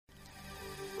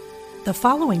The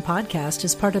following podcast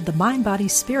is part of the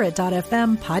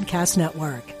MindBodySpirit.fm podcast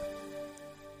network.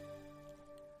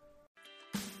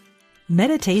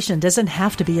 Meditation doesn't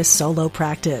have to be a solo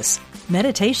practice.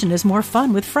 Meditation is more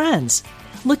fun with friends.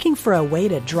 Looking for a way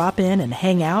to drop in and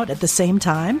hang out at the same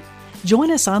time? Join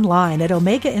us online at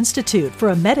Omega Institute for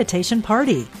a meditation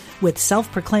party with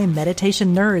self-proclaimed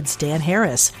meditation nerds Dan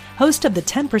Harris, host of the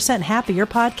 10% Happier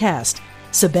podcast,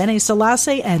 Sebene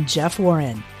Selassie, and Jeff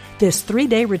Warren. This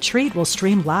 3-day retreat will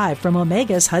stream live from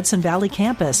Omega's Hudson Valley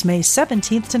campus May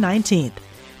 17th to 19th.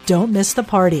 Don't miss the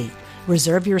party.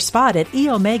 Reserve your spot at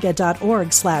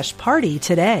eomega.org/party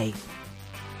today.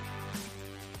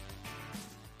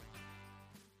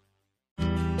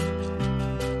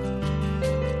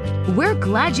 We're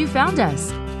glad you found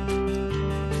us.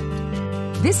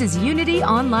 This is Unity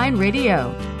Online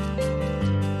Radio,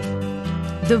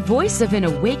 the voice of an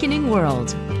awakening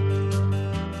world.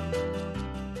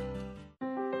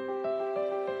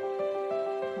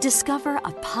 Discover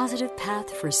a positive path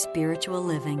for spiritual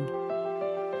living.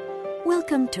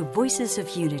 Welcome to Voices of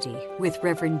Unity with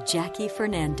Reverend Jackie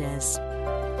Fernandez.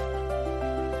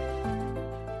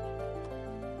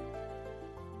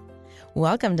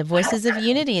 Welcome to Voices of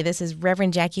Unity. This is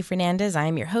Reverend Jackie Fernandez. I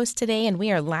am your host today, and we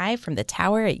are live from the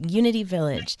tower at Unity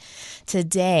Village.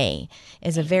 Today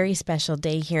is a very special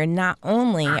day here. Not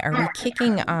only are we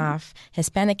kicking off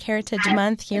Hispanic Heritage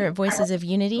Month here at Voices of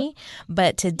Unity,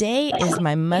 but today is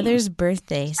my mother's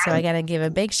birthday. So I got to give a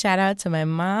big shout out to my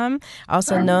mom,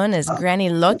 also known as Granny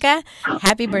Loca.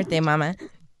 Happy birthday, Mama.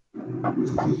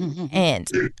 And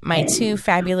my two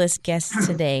fabulous guests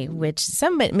today, which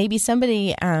somebody's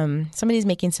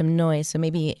making some noise, so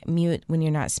maybe mute when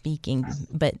you're not speaking,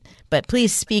 but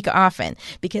please speak often,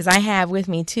 because I have with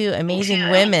me two amazing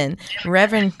women,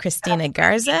 Reverend Christina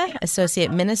Garza, Associate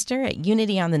Minister at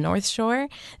Unity on the North Shore,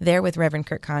 there with Reverend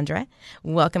Kurt Condra.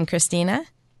 Welcome, Christina.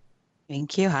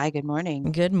 Thank you. Hi, good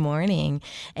morning. Good morning.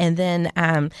 And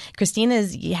then Christina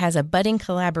has a budding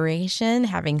collaboration,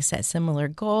 having set similar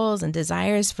goals and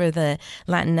desires for the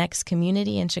Latinx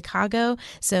community in Chicago.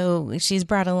 So she's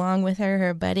brought along with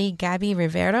her buddy, Gabby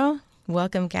Rivero.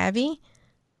 Welcome, Gabby.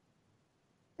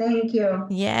 Thank you.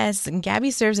 Yes. And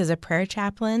Gabby serves as a prayer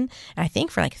chaplain, I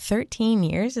think for like 13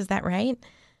 years. Is that right?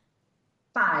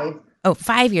 5. Oh,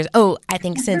 5 years. Oh, I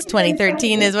think since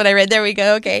 2013 is what I read. There we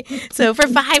go. Okay. So for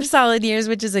 5 solid years,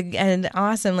 which is an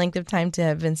awesome length of time to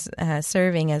have been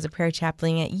serving as a prayer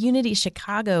chaplain at Unity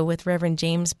Chicago with Reverend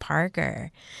James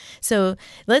Parker. So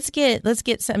let's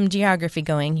get some geography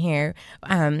going here.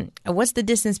 What's the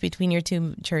distance between your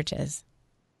two churches?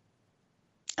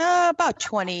 About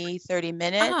 20, 30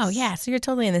 minutes. Oh, yeah. So you're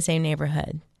totally in the same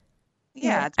neighborhood.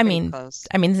 Yeah, it's pretty close.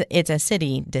 I mean, it's a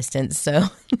city distance, so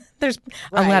there's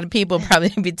a lot of people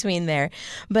probably in between there.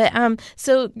 But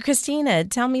so Christina,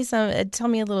 tell me a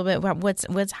little bit about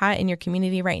what's hot in your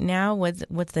community right now.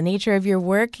 What's the nature of your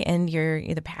work and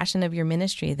the passion of your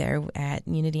ministry there at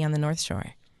Unity on the North Shore?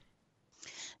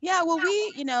 Yeah, well,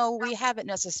 we haven't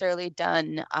necessarily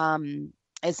done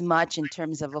as much in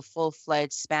terms of a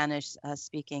full-fledged Spanish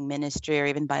speaking ministry or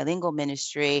even bilingual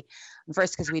ministry.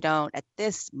 First, because we don't at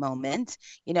this moment,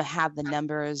 have the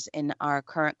numbers in our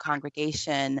current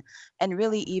congregation, and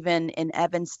really even in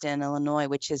Evanston, Illinois,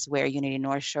 which is where Unity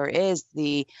North Shore is,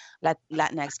 the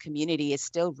Latinx community is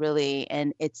still really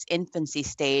in its infancy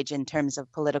stage in terms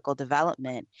of political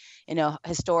development.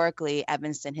 Historically,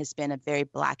 Evanston has been a very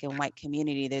Black and white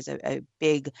community. There's a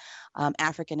big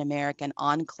African-American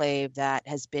enclave that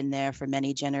has been there for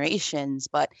many generations,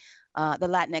 but the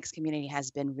Latinx community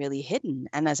has been really hidden.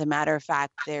 And as a matter of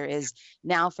fact, there is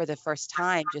now for the first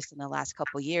time, just in the last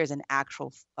couple of years, an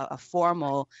actual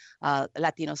formal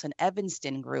Latinos in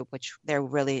Evanston group, which there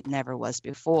really never was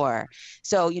before.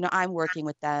 So, I'm working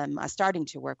with them, starting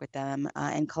to work with them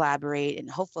and collaborate and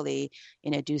hopefully,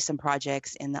 do some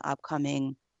projects in the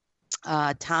upcoming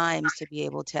times to be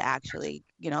able to actually,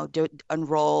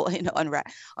 unroll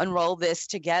this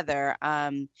together.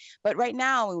 But right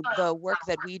now, the work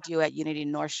that we do at Unity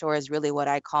North Shore is really what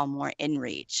I call more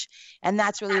in-reach. And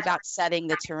that's really about setting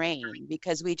the terrain,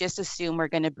 because we just assume we're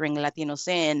going to bring Latinos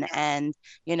in and,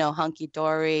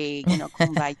 hunky-dory,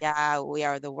 kumbaya, we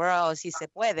are the world, si se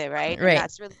puede, right? And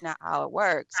that's really not how it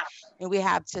works. And we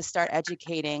have to start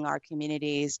educating our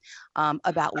communities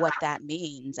about what that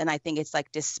means. And I think it's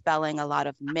like dispelling a lot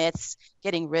of myths,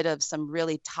 getting rid of some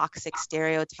really toxic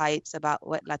stereotypes about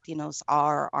what Latinos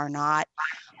are or are not,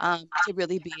 to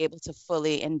really be able to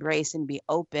fully embrace and be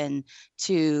open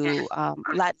to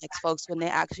Latinx folks when they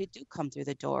actually do come through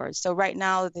the doors. So right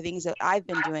now, the things that I've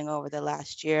been doing over the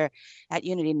last year at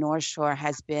Unity North Shore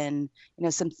has been,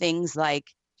 some things like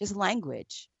just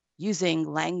language. using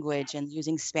language and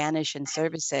using Spanish in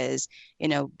services,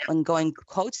 and going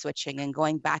code switching and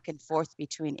going back and forth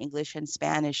between English and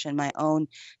Spanish in my own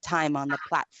time on the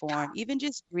platform, even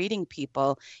just greeting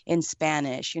people in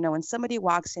Spanish. When somebody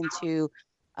walks into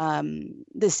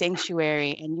the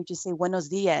sanctuary and you just say, "Buenos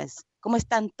días, ¿cómo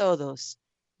están todos?"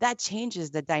 That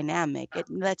changes the dynamic. It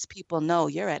lets people know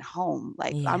you're at home.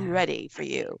 Like, I'm ready for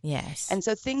you. Yes. And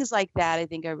so things like that, I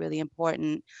think, are really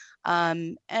important.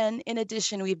 And in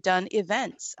addition, we've done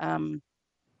events.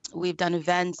 We've done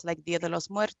events like Dia de los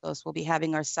Muertos. We'll be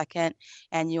having our second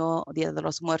annual Dia de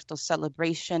los Muertos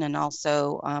celebration and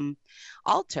also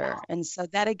altar. And so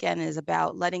that, again, is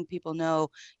about letting people know,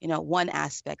 one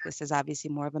aspect. This is obviously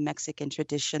more of a Mexican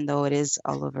tradition, though it is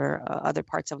all over other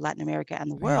parts of Latin America and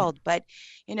the world. But,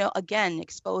 again,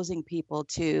 exposing people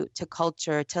to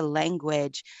culture, to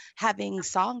language, having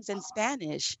songs in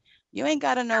Spanish. You ain't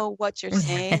got to know what you're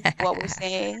saying, what we're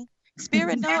saying.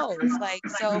 Spirit knows.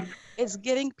 So it's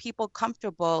getting people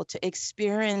comfortable to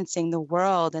experiencing the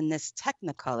world in this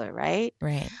technicolor, right?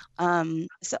 Right.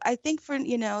 So I think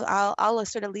I'll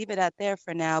sort of leave it at there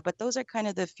for now, but those are kind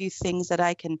of the few things that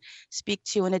I can speak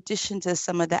to in addition to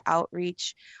some of the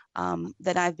outreach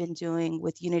that I've been doing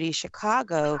with Unity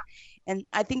Chicago. And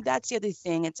I think that's the other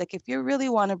thing. It's like, if you really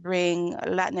want to bring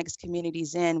Latinx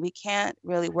communities in, we can't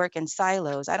really work in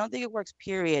silos. I don't think it works,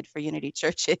 period, for Unity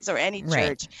churches or any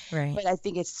church. Right. But I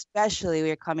think especially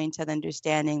we're coming to the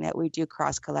understanding that we do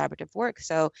cross-collaborative work.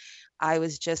 So I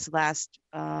was just last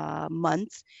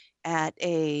month at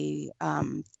a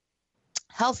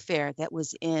health fair that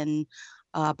was in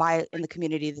the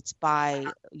community that's by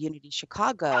Unity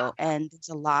Chicago, and there's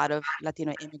a lot of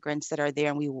Latino immigrants that are there.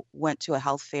 And we went to a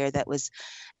health fair that was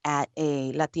at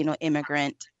a Latino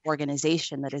immigrant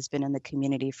organization that has been in the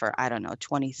community for,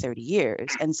 20, 30 years.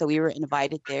 And so we were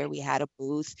invited there. We had a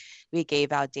booth. We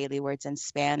gave out daily words in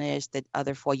Spanish, the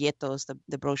other folletos,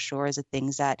 the brochures, the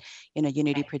things that,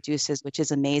 Unity produces, which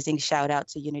is amazing. Shout out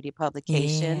to Unity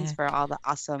Publications for all the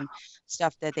awesome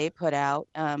stuff that they put out.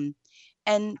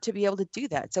 And to be able to do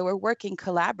that. So we're working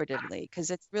collaboratively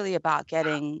because it's really about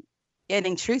getting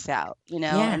truth out,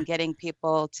 and getting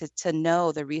people to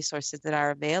know the resources that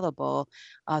are available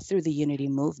through the Unity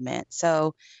movement.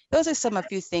 So those are a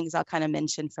few things I'll kind of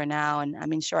mention for now. And I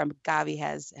mean, sure, Gavi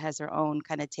has her own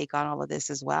kind of take on all of this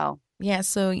as well. Yeah.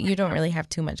 So you don't really have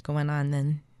too much going on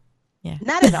then. Yeah.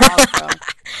 Not at all, girl.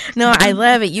 No, I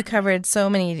love it. You covered so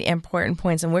many important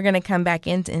points, and we're going to come back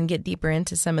in and get deeper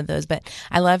into some of those. But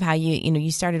I love how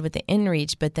you started with the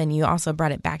in-reach, but then you also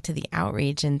brought it back to the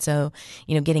outreach. And so,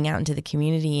 getting out into the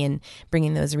community and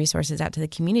bringing those resources out to the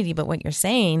community. But what you're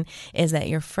saying is that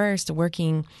you're first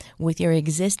working with your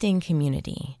existing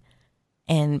community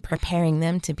and preparing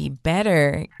them to be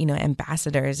better,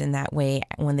 ambassadors in that way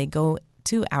when they go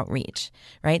to outreach,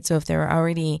 right? So if they're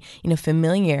already,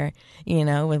 familiar,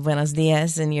 with Buenos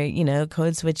Dias and you're,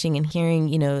 code switching and hearing,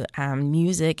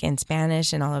 music in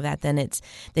Spanish and all of that,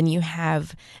 then you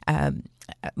have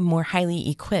more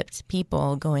highly equipped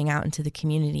people going out into the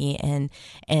community, and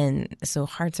so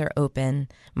hearts are open,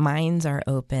 minds are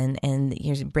open, and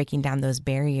you're breaking down those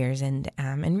barriers and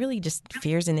really just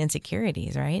fears and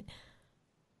insecurities, right?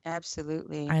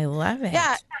 Absolutely. I love it.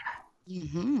 Yeah.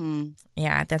 Mm-hmm.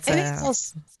 Yeah, that's a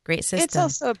great system. It's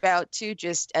also about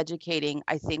just educating,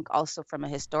 I think, also from a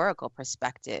historical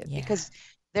perspective, because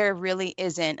there really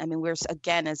isn't. I mean, we're,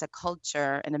 again, as a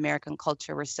culture, an American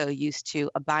culture, we're so used to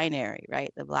a binary,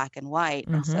 right? The black and white.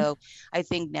 Mm-hmm. And so I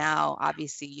think now,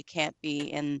 obviously, you can't be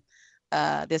in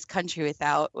this country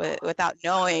without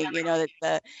knowing, that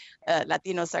the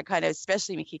Latinos are kind of,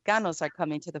 especially Mexicanos, are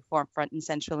coming to the forefront, and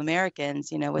Central Americans,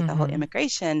 with the whole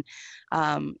immigration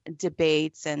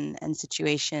debates and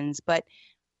situations. But,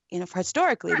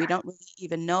 historically, we don't really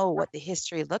even know what the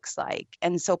history looks like.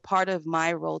 And so part of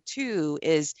my role, too,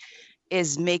 is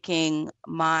making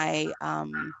my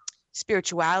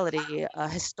spirituality,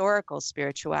 historical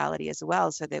spirituality as well,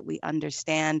 so that we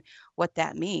understand what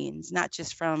that means, not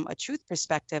just from a truth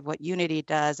perspective, what Unity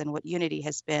does and what Unity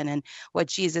has been and what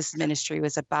Jesus' ministry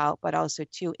was about, but also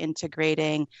to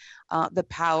integrating the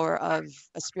power of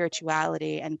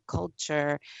spirituality and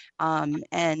culture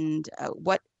and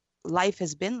what life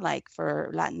has been like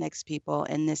for Latinx people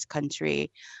in this country,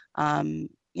 and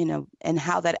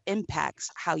how that impacts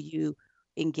how you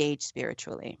engage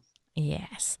spiritually.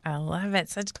 Yes, I love it.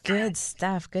 Such good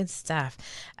stuff. Good stuff.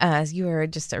 You are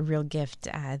just a real gift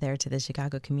there to the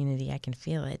Chicago community. I can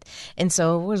feel it. And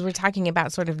so as we're talking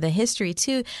about sort of the history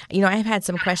too, I've had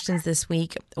some questions this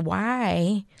week.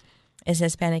 Why is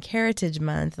Hispanic Heritage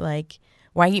Month? Like,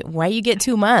 why you get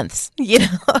 2 months, you know?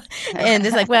 And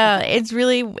it's like, well, it's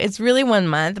really 1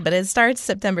 month, but it starts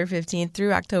September 15th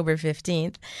through October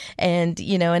 15th. And,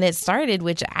 you know, and it started,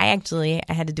 which I had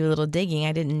to do a little digging.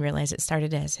 I didn't realize it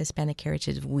started as Hispanic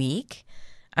Heritage Week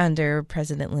under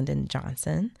President Lyndon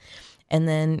Johnson. And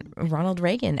then Ronald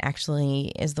Reagan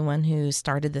actually is the one who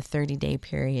started the 30-day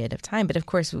period of time. But of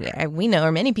course, we know,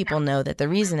 or many people know, that the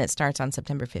reason it starts on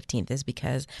September 15th is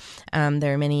because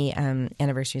there are many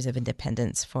anniversaries of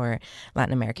independence for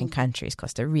Latin American countries: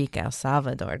 Costa Rica, El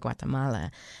Salvador, Guatemala,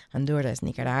 Honduras,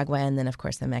 Nicaragua, and then, of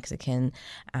course, the Mexican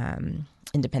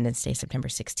Independence Day, September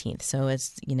 16th. So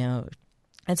it's, you know,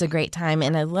 it's a great time.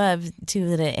 And I love, too,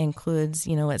 that it includes,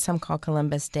 you know, what some call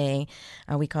Columbus Day.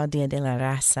 We call Dia de la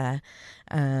Raza.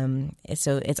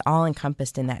 So it's all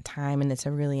encompassed in that time, and it's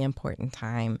a really important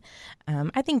time.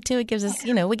 I think, too, it gives us,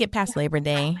 you know, we get past Labor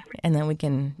Day, and then we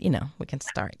can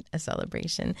start a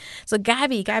celebration. So,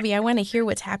 Gabby, I want to hear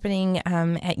what's happening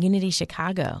at Unity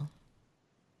Chicago.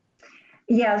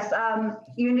 Yes,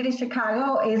 Unity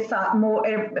Chicago is a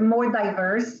more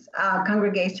diverse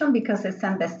congregation because it's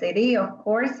in the city, of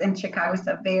course. And Chicago is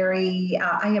a very,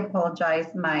 I apologize,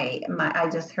 I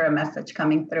just heard a message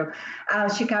coming through.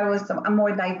 Chicago is a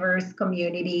more diverse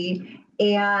community.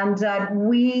 And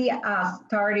we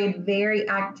started very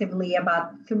actively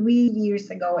about 3 years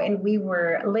ago, and we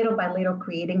were little by little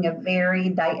creating a very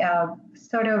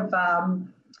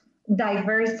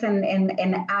diverse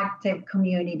and active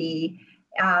community.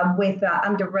 With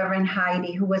under Reverend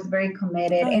Heidi, who was very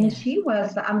committed. And she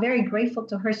was, I'm very grateful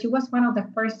to her. She was one of the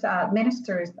first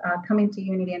ministers coming to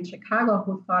Unity in Chicago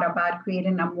who thought about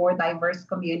creating a more diverse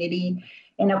community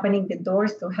and opening the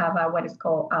doors to have what is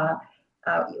called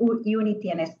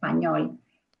Unity en Español.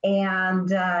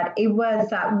 And it was,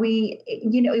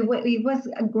 it was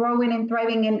growing and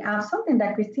thriving. And something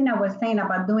that Christina was saying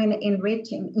about doing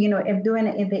enriching, and doing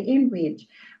it in the Enrich,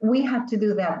 we had to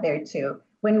do that there too.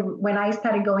 When I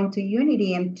started going to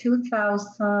Unity in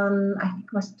 2000, I think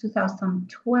it was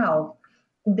 2012,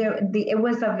 it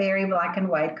was a very black and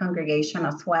white congregation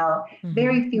as well. Mm-hmm.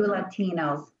 Very few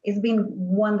Latinos. It's been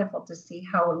wonderful to see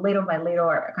how little by little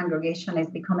our congregation is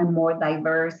becoming more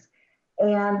diverse.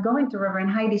 And going to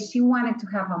Reverend Heidi, she wanted to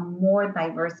have a more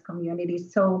diverse community.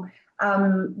 So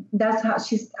that's how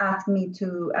she asked me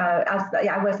to, as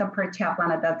I was a prayer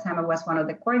chaplain at that time, I was one of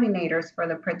the coordinators for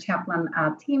the prayer chaplain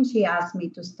team. She asked me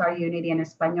to start Unity in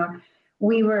Español.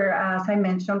 We were, as I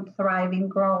mentioned, thriving,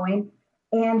 growing.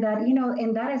 And that,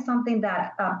 and that is something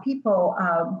that people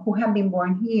who have been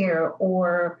born here,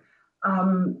 or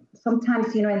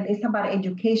sometimes, and it's about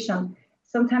education.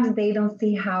 Sometimes they don't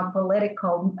see how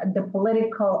the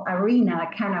political arena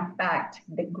can affect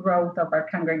the growth of our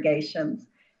congregations.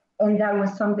 And that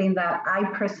was something that I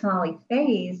personally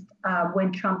faced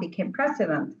when Trump became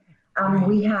president.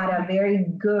 We had a very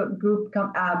good group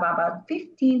of about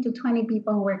 15 to 20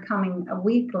 people who were coming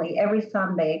weekly, every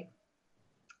Sunday.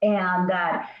 And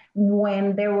that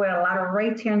when there were a lot of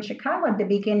raids here in Chicago at the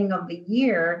beginning of the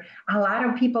year, a lot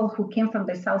of people who came from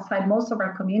the South Side, most of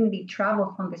our community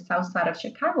traveled from the South Side of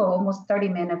Chicago, almost 30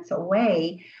 minutes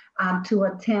away, to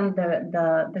attend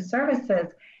the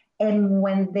services. And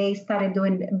when they started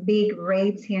doing big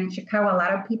raids here in Chicago, a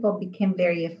lot of people became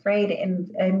very afraid,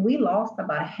 and we lost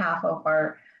about half of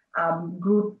our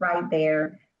group right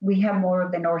there. We have more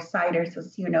of the North Siders,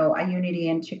 as you know, a Unity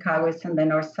in Chicago is in the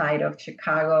North Side of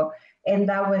Chicago. And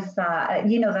that was,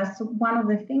 that's one of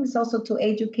the things also, to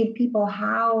educate people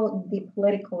how the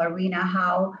political arena,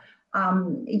 how,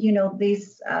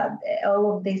 this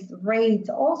all of these raids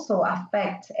also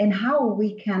affect, and how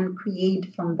we can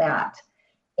create from that.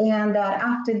 And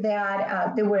after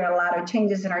that, there were a lot of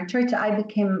changes in our church.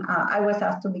 I was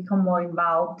asked to become more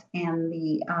involved in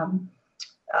the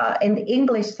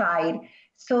English side.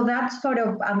 So that sort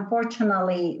of,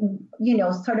 unfortunately,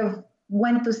 sort of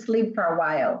went to sleep for a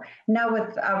while. Now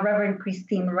with Reverend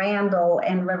Christine Randall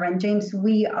and Reverend James,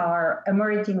 we are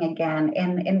emerging again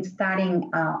and starting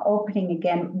opening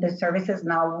again the services.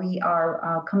 Now we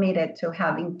are committed to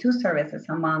having 2 services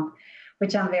a month,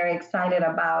 which I'm very excited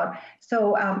about.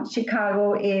 So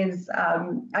Chicago is,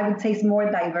 I would say, is more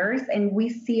diverse, and we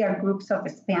see our groups of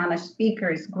Spanish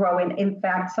speakers growing. In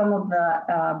fact, some of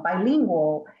the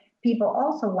bilingual people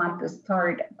also want to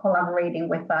start collaborating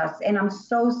with us. And I'm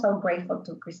so grateful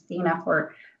to Christina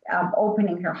for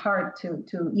opening her heart to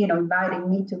inviting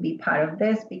me to be part of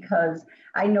this, because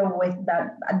I know with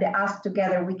us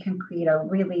together, we can create a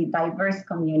really diverse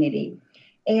community.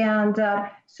 And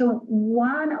so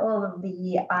one of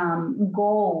the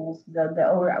goals,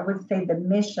 or I would say the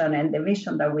mission and the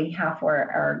vision that we have for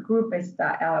our group is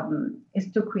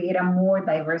to create a more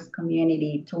diverse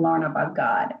community to learn about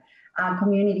God. A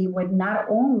community with not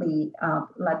only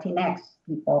Latinx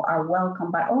people are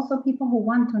welcome, but also people who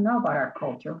want to know about our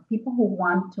culture, people who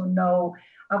want to know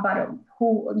about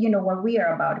what we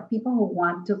are about, people who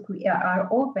want to are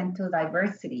open to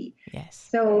diversity. Yes.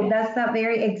 So that's a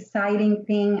very exciting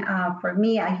thing for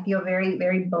me. I feel very,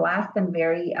 very blessed and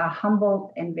very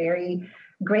humbled and very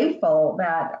grateful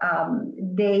that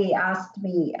they asked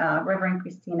me, Reverend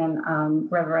Christine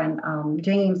and Reverend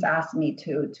James asked me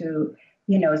to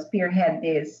spearhead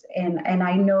this. And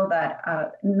I know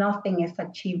that nothing is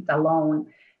achieved alone.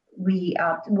 We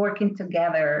working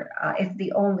together is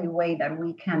the only way that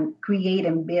we can create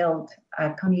and build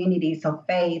communities of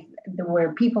faith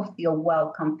where people feel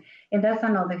welcome. And that's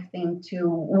another thing too.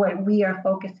 What we are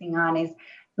focusing on is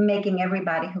making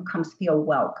everybody who comes feel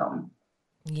welcome,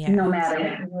 no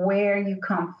matter where you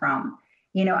come from.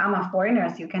 I'm a foreigner,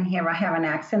 as you can hear. I have an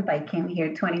accent. I came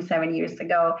here 27 years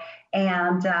ago.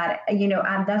 And,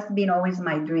 and that's been always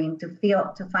my dream, to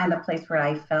find a place where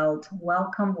I felt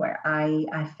welcome, where I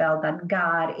felt that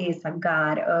God is a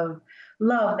God of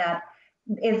love, that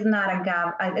is not a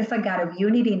God, it's a God of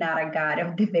unity, not a God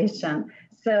of division.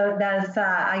 So that's,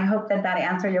 I hope that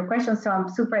answered your question. So I'm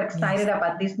super excited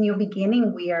about this new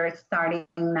beginning. We are starting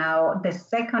now the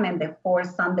second and the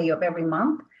fourth Sunday of every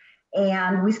month.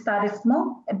 And we started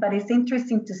small, but it's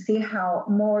interesting to see how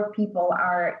more people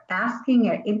are asking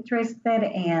or interested.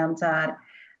 And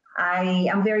I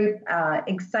am very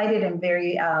excited and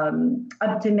very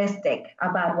optimistic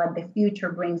about what the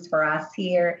future brings for us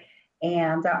here,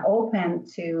 and open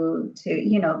to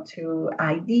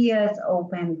ideas,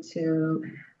 open to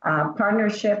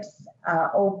partnerships,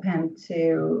 open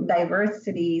to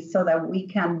diversity, so that we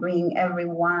can bring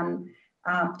everyone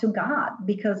to God,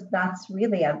 because that's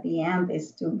really at the end,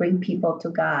 is to bring people to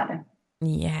God.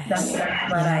 Yes.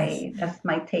 That's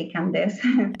my take on this.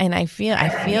 And I feel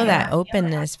that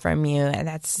openness from you.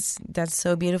 That's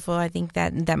so beautiful. I think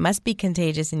that must be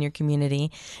contagious in your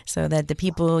community, so that the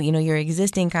people, your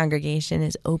existing congregation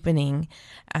is opening,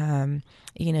 to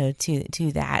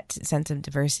that sense of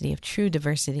diversity, of true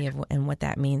diversity, and what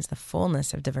that means, the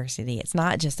fullness of diversity. It's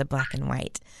not just a black and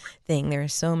white thing. There are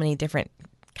so many different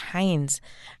kinds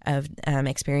of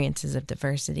experiences of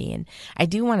diversity. And I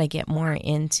do want to get more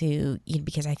into,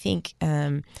 because I think,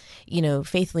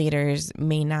 faith leaders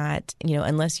may not,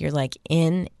 unless you're like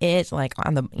in it, like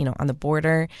on the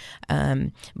border,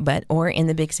 or in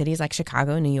the big cities like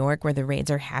Chicago, New York, where the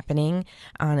raids are happening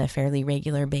on a fairly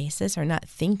regular basis, are not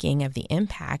thinking of the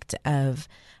impact of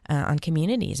on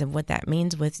communities, of what that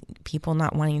means with people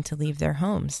not wanting to leave their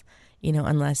homes,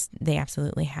 unless they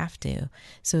absolutely have to.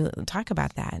 So talk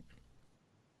about that.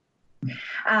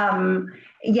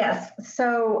 Yes.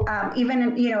 So even,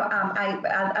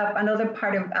 another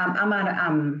part of,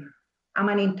 I'm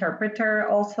an interpreter,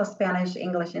 also Spanish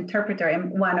English interpreter.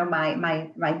 And one of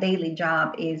my daily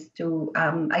job is to,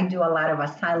 I do a lot of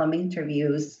asylum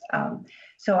interviews.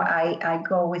 So I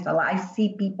go with I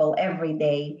see people every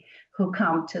day who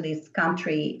come to this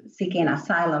country seeking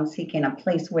asylum, seeking a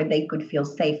place where they could feel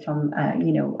safe from,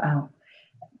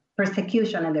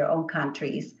 persecution in their own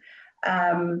countries.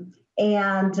 When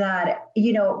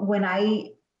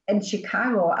in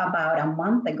Chicago about a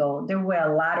month ago, there were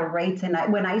a lot of raids. And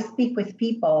when I speak with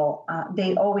people,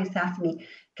 they always ask me,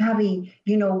 Gabby,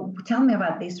 tell me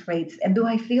about these raids. And do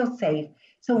I feel safe?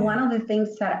 So one of the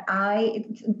things that I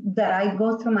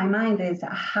go through my mind is,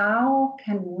 how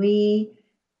can we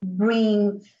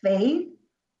bring faith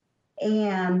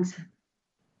and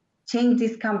change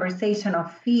this conversation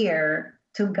of fear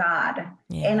to God?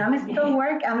 And I'm still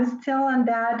on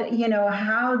that,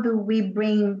 how do we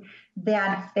bring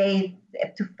that faith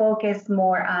to focus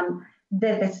more on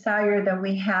the desire that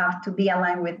we have to be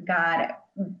aligned with God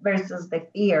versus the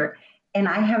fear? And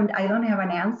I don't have an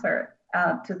answer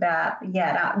to that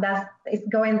yet. It's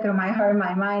going through my heart,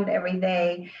 my mind every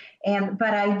day.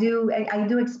 But I do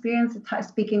experience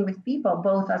speaking with people,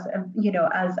 both as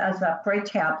a prayer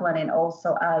chaplain and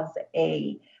also as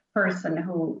a person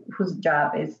whose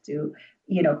job is to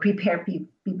prepare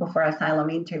people for asylum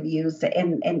interviews,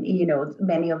 and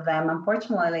many of them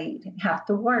unfortunately have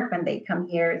to work when they come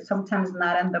here, sometimes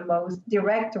not in the most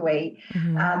direct way.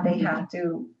 They have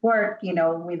to work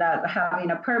without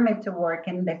having a permit to work,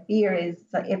 and the fear is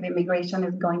if immigration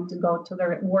is going to go to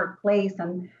their workplace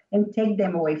and take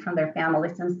them away from their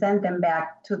families and send them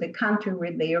back to the country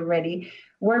where they already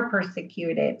were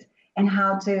persecuted. and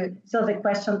how to. So the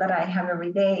question that I have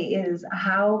every day is,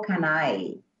 how can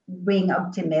I bring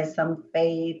optimism,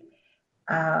 faith,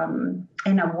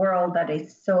 in a world that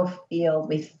is so filled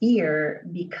with fear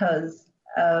because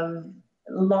of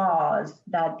laws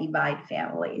that divide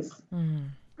families?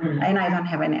 And I don't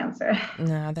have an answer.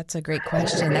 No, that's a great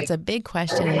question. That's a big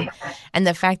question. And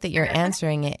the fact that you're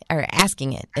answering it or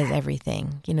asking it is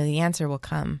everything. The answer will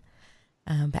come,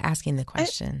 but asking the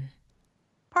question.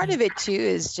 Part of it, too,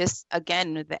 is just,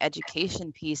 again, the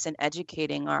education piece and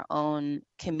educating our own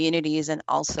communities and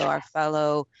also our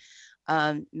fellow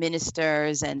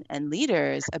ministers and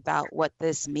leaders about what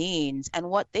this means and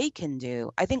what they can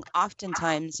do. I think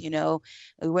oftentimes,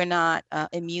 we're not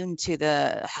immune to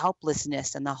the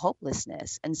helplessness and the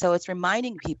hopelessness. And so it's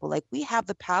reminding people, like, we have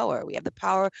the power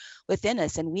within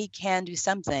us, and we can do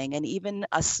something. And even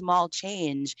a small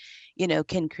change,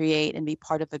 can create and be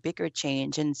part of a bigger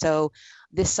change. And so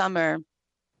this summer,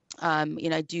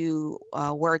 I do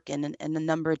work in a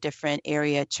number of different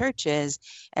area churches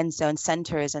and in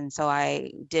centers. And so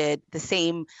I did the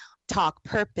same talk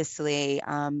purposely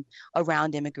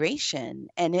around immigration.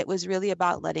 And it was really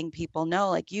about letting people know,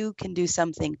 like, you can do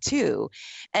something too.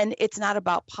 And it's not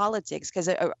about politics, because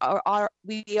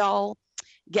we all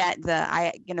get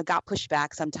got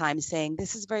pushback sometimes saying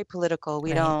this is very political.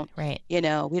 We don't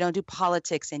do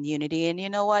politics in unity. And you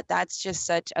know what? That's just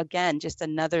just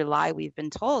another lie we've been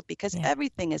told, because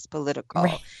everything is political,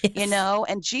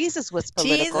 and Jesus was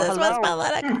political.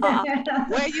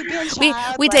 Where you been,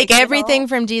 child? We take everything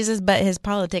from Jesus, but his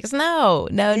politics. No.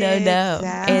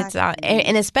 Exactly. It's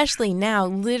and especially now,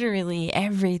 literally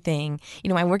everything.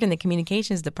 I work in the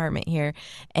communications department here,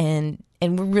 and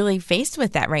we're really faced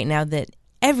with that right now, that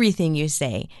everything you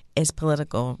say is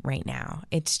political right now.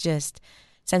 It's just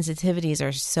sensitivities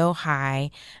are so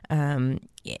high. Go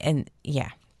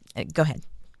ahead.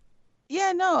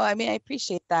 Yeah, no, I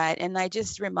appreciate that. And I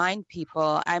just remind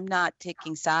people, I'm not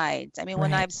taking sides.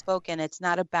 When I've spoken, it's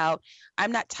not about,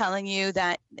 I'm not telling you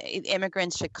that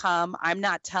immigrants should come. I'm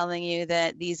not telling you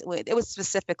that it was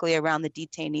specifically around the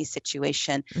detainee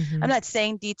situation. Mm-hmm. I'm not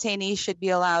saying detainees should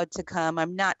be allowed to come.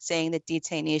 I'm not saying that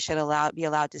detainees should be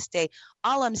allowed to stay.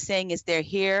 All I'm saying is they're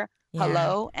here. Yeah.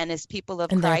 Hello. And as people of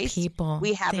Christ,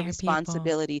 we have a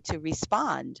responsibility to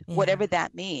respond, whatever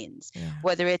that means,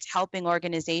 whether it's helping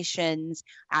organizations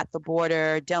at the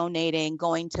border, donating,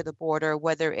 going to the border,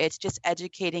 whether it's just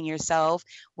educating yourself,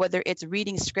 whether it's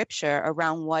reading scripture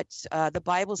around what the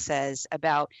Bible says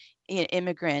about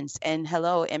immigrants. And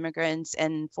immigrants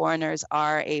and foreigners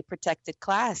are a protected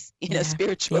class,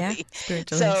 spiritually.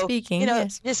 Spiritually speaking,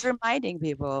 just reminding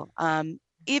people.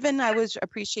 Even I would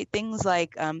appreciate things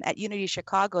like at Unity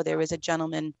Chicago, there was a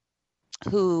gentleman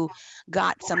who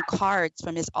got some cards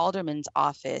from his alderman's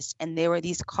office, and they were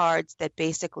these cards that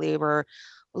basically were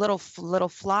little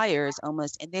flyers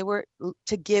almost, and they were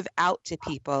to give out to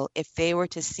people if they were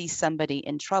to see somebody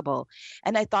in trouble.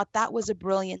 And I thought that was a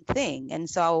brilliant thing. And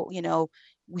so,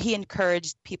 he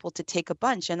encouraged people to take a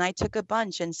bunch, and I took a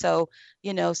bunch. And so,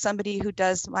 somebody who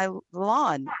does my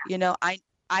lawn,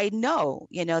 I know,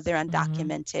 they're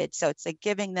undocumented. Mm-hmm. So it's like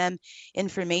giving them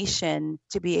information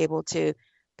to be able to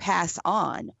pass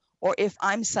on. Or if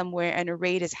I'm somewhere and a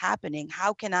raid is happening,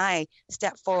 how can I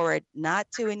step forward, not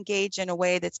to engage in a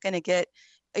way that's going to get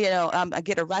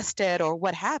arrested or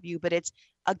what have you, but it's,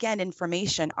 again,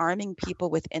 information, arming people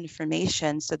with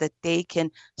information so that they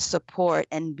can support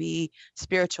and be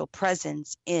spiritual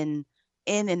presence in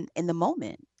the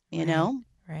moment, know?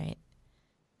 Right.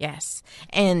 Yes.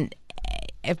 And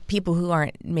if people who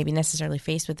aren't maybe necessarily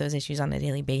faced with those issues on a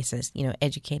daily basis,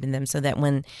 educating them so that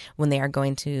when they are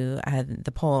going to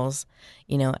the polls,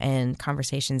 and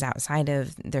conversations outside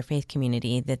of their faith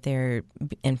community, that they're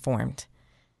informed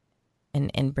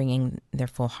and bringing their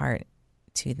full heart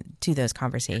to those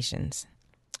conversations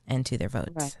and to their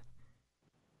votes. Right.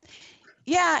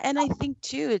 Yeah, and I think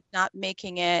too, it's not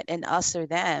making it an us or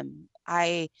them.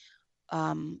 I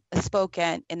spoke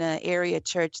in an area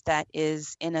church that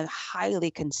is in a highly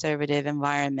conservative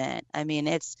environment.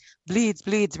 It's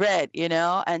bleeds red,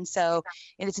 and so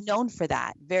it's known for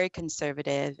that, very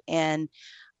conservative. And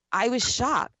I was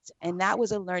shocked, and that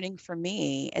was a learning for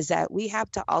me, is that we have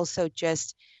to also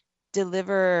just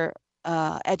deliver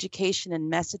education and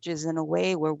messages in a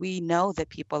way where we know that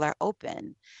people are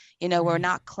open. We're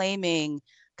not claiming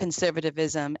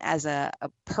conservatism as a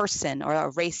person or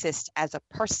a racist as a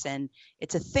person.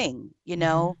 It's a thing,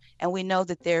 mm-hmm. And we know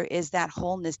that there is that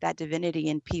wholeness, that divinity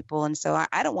in people. And so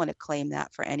I don't want to claim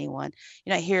that for anyone.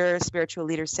 I hear spiritual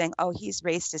leaders saying, oh, he's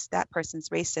racist, that person's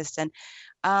racist. And,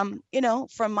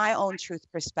 from my own truth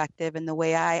perspective and the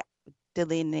way I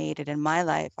delineated in my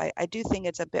life, I do think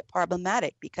it's a bit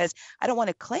problematic because I don't want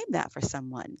to claim that for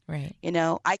someone. Right.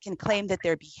 I can claim that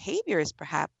their behaviors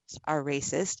perhaps are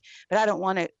racist, but I don't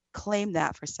want to claim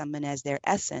that for someone as their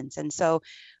essence. And so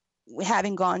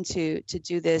having gone to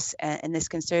do this in this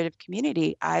conservative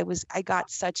community, I got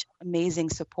such amazing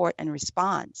support and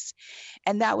response.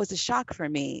 And that was a shock for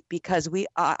me because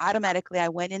automatically I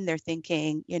went in there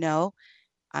thinking,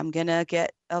 I'm going to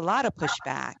get a lot of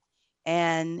pushback.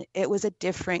 And it was a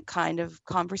different kind of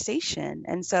conversation.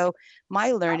 And so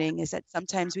my learning is that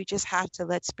sometimes we just have to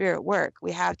let spirit work.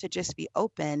 We have to just be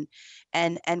open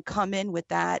and come in with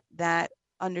that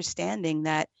understanding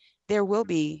that there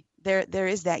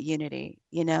is that unity,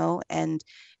 and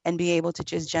be able to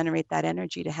just generate that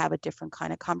energy to have a different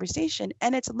kind of conversation.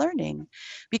 And it's learning,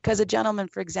 because a gentleman,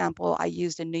 for example, I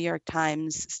used a New York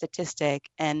Times statistic,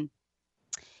 and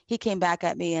he came back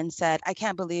at me and said, "I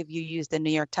can't believe you used the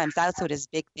New York Times." That's what his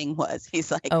big thing was.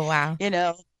 He's like, oh, wow.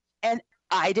 And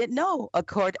I didn't know.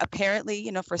 Apparently,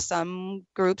 for some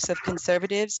groups of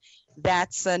conservatives,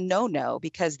 that's a no-no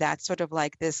because that's sort of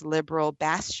like this liberal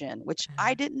bastion, which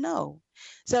I didn't know.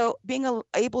 So being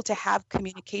able to have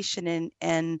communication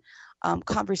and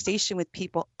conversation with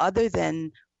people other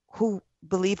than who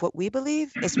believe what we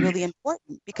believe is really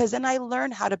important, because then I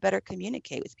learn how to better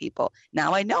communicate with people.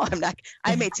 Now I know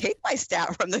I may take my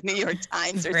stat from the New York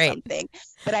Times or something,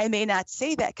 but I may not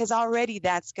say that because already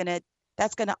that's going to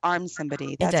arm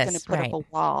somebody. That's going to put up a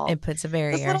wall. It puts a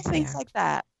barrier. Just little things like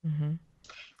that. Mm-hmm.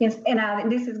 Yes,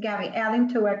 and this is Gabby. Adding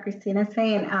to what Christina's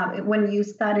saying, when you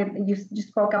started, you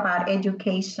spoke about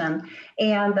education,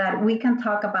 and that we can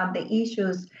talk about the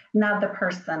issues, not the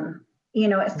person.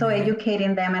 So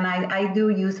educating them, and I do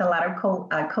use a lot of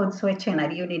code switching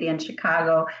at Unity in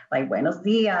Chicago, like Buenos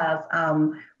Dias.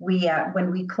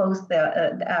 When we close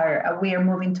we are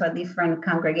moving to a different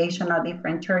congregation, a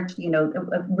different church.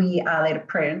 We added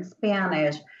prayer in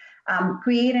Spanish,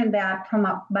 creating that from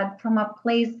a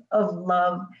place of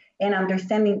love and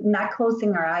understanding, not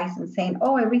closing our eyes and saying,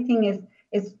 "Oh, everything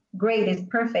is great, is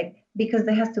perfect," because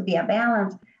there has to be a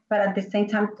balance. But at the same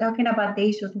time, talking about the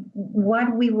issues,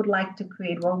 what we would like to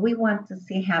create, what we want to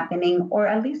see happening, or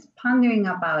at least pondering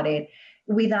about it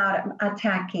without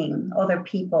attacking other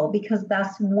people, because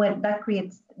that's what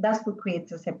creates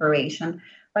a separation.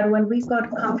 But when we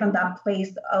come from that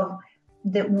place of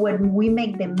when we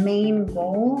make the main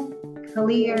goal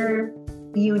clear,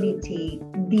 unity,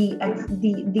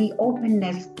 the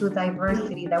openness to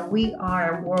diversity, that we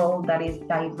are a world that is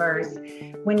diverse.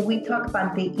 When we talk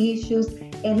about the issues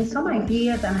and some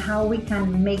ideas on how we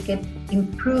can make it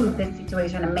improve the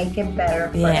situation and make it better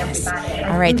for everybody.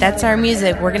 All right, that's our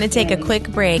music. We're going to take a quick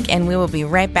break, and we will be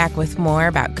right back with more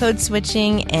about code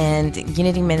switching and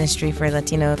Unity Ministry for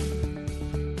Latino.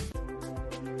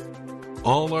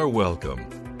 All are welcome.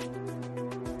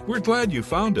 We're glad you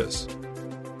found us.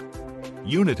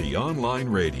 Unity Online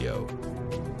Radio,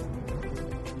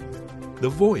 the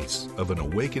voice of an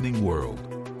awakening world.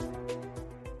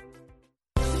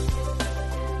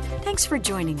 Thanks for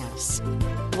joining us.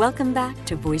 Welcome back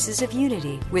to Voices of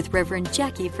Unity with Reverend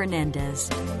Jackie Fernandez.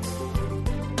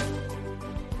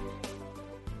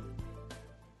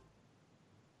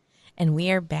 And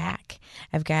we are back.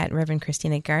 I've got Reverend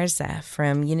Christina Garza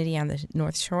from Unity on the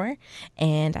North Shore,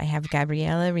 and I have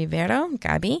Gabriela Rivero,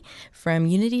 Gabi, from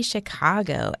Unity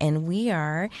Chicago, and we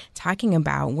are talking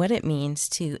about what it means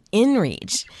to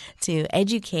inreach, to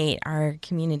educate our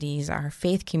communities, our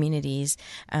faith communities,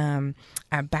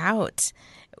 about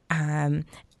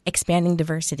expanding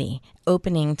diversity,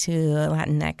 opening to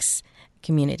Latinx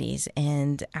communities,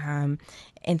 and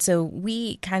so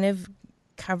we kind of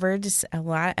covered a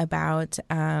lot about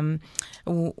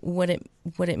what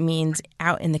it means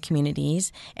out in the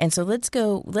communities. And so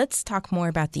let's talk more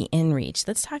about the inreach.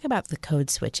 Let's talk about the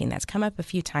code switching. That's come up a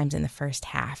few times in the first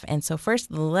half. And so first,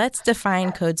 let's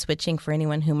define code switching for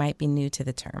anyone who might be new to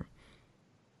the term.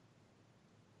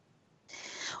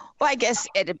 Well, I guess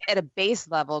at a base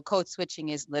level, code switching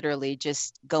is literally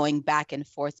just going back and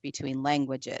forth between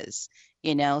languages,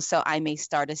 so I may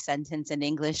start a sentence in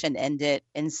English and end it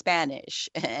in Spanish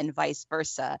and vice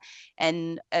versa.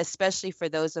 And especially for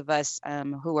those of us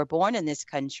who were born in this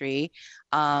country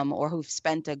or who've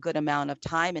spent a good amount of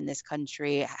time in this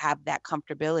country, have that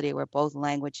comfortability where both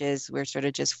languages we're sort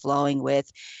of just flowing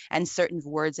with, and certain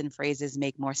words and phrases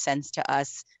make more sense to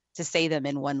us to say them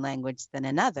in one language than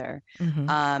another.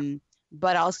 Mm-hmm.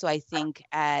 But also I think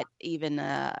at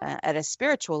a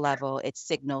spiritual level, it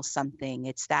signals something.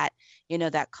 It's that,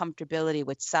 that comfortability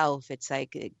with self. It's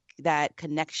like that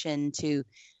connection to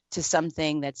to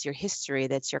something that's your history,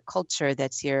 that's your culture,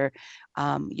 that's your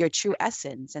true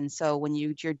essence. And so when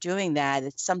you're doing that,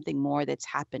 it's something more that's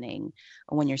happening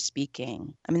when you're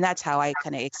speaking. I mean, that's how I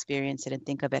kind of experience it and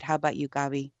think of it. How about you,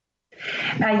 Gabi?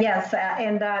 Yes,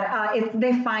 and that it's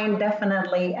defined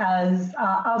definitely as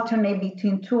alternate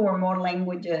between two or more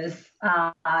languages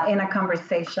in a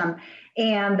conversation.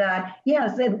 And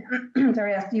yes,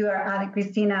 sorry, as you are adding,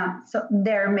 Christina, so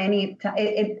there are many,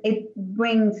 it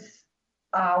brings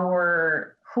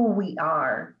our who we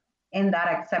are in that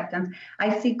acceptance.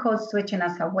 I see code switching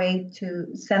as a way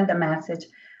to send the message.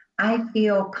 I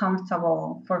feel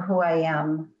comfortable for who I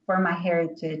am, for my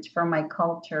heritage, for my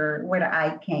culture, where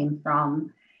I came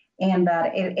from. And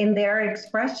that in their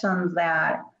expressions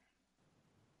that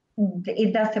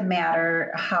it doesn't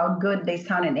matter how good they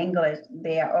sound in English,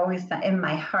 they are always, in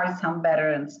my heart, sound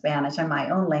better in Spanish, in my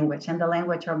own language, and the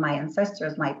language of my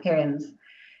ancestors, my parents.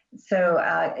 So,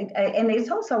 and it's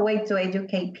also a way to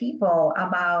educate people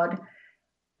about,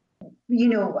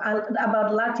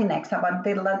 about Latinx, about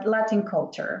the Latin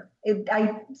culture.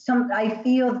 I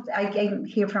feel I came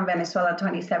here from Venezuela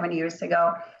 27 years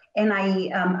ago, and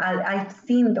I've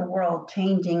seen the world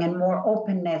changing and more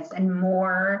openness and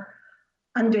more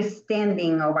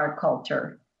understanding of our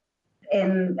culture.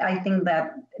 And I think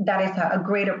that is a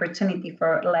great opportunity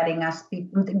for letting us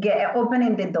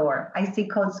opening the door. I see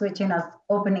code switching as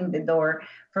opening the door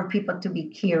for people to be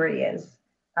curious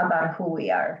about who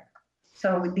we are.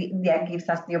 So that gives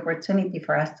us the opportunity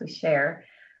for us to share,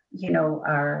 who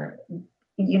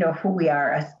we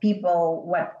are as people,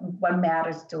 what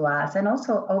matters to us, and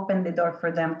also open the door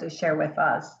for them to share with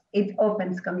us. It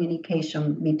opens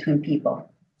communication between people.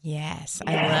 Yes,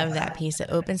 I love that piece. It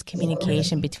opens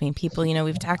communication between people.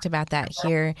 We've talked about that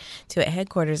here too at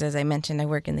headquarters. As I mentioned, I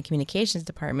work in the communications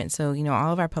department. So,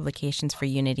 all of our publications for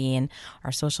Unity and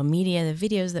our social media, the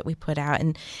videos that we put out,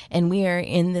 and we are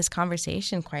in this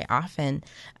conversation quite often.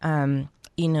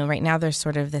 Right now there's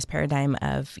sort of this paradigm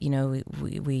of,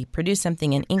 we produce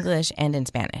something in English and in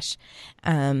Spanish.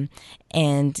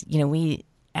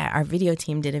 Our video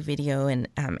team did a video in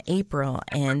April,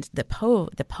 and the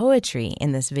poetry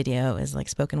in this video is like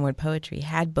spoken word poetry,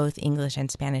 had both English and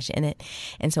Spanish in it.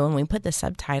 And so when we put the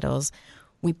subtitles,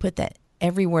 we put that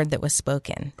every word that was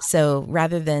spoken. So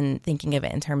rather than thinking of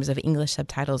it in terms of English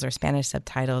subtitles or Spanish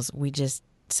subtitles, we just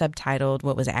subtitled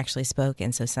what was actually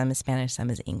spoken. So some is Spanish, some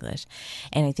is English.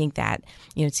 And I think that,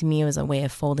 to me, it was a way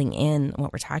of folding in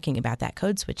what we're talking about, that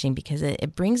code switching, because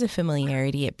it brings a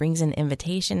familiarity, it brings an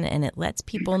invitation, and it lets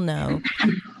people know,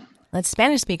 lets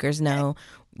Spanish speakers know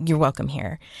you're welcome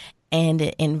here. And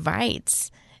it invites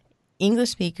English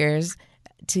speakers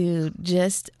to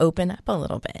just open up a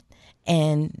little bit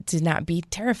and to not be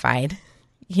terrified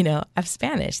of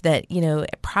Spanish, that,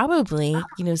 probably,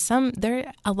 there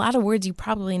are a lot of words you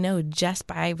probably know just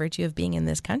by virtue of being in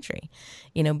this country,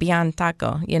 beyond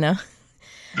taco,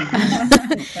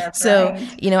 So,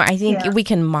 right. I think we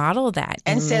can model that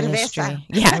and in cerveza. Ministry.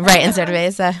 Yeah, right. And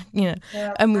cerveza,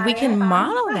 we can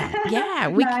model that.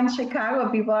 Yeah. Now in Chicago,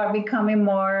 people are becoming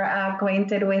more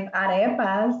acquainted with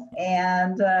arepas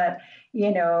and,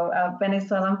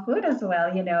 Venezuelan food as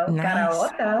well, Nice.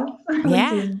 caraotas,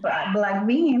 Yeah. which is black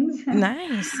beans.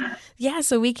 Nice. Yeah.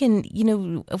 So we can,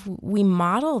 we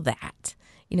model that.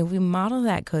 We model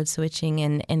that code switching,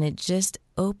 and it just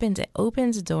opens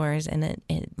doors, and it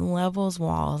levels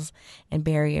walls and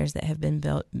barriers that have been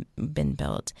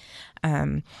built.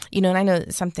 And I know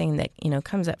something that,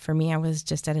 comes up for me. I was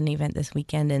just at an event this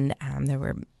weekend, and there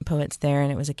were poets there,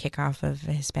 and it was a kickoff of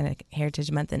Hispanic Heritage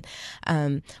Month.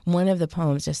 And one of the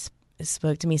poems just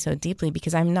spoke to me so deeply,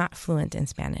 because I'm not fluent in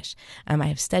Spanish. I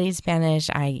have studied Spanish.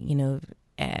 I,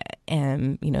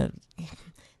 am,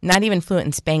 not even fluent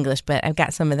in Spanglish, but I've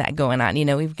got some of that going on.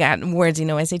 We've got words,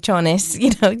 I say chones,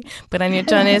 put on your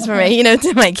chones for my,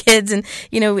 to my kids, and,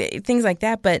 things like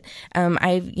that. But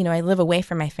I live away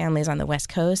from my family's on the West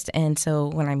Coast. And so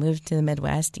when I moved to the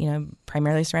Midwest,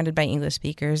 primarily surrounded by English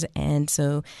speakers. And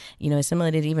so,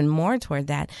 assimilated even more toward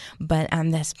that. But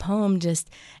this poem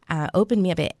just opened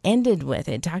me up. It ended with,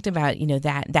 it talked about,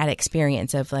 that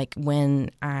experience of like when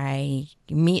I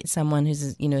meet someone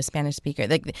who's, a Spanish speaker,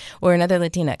 like, or another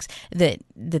Latinx,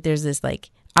 that there's this like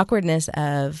awkwardness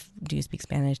of, do you speak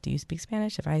Spanish? Do you speak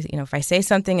Spanish? If I say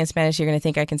something in Spanish, you're going to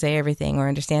think I can say everything or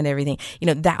understand everything,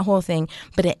 that whole thing.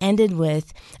 But it ended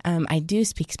with, I do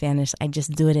speak Spanish. I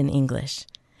just do it in English.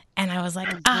 And I was like,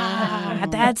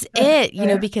 that's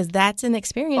it, because that's an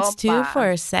experience too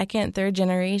for second, third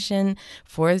generation,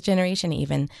 fourth generation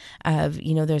even of,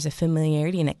 there's a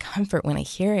familiarity and a comfort when I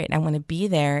hear it. I want to be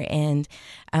there, and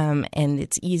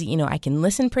it's easy. I can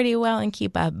listen pretty well and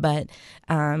keep up, but,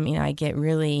 I get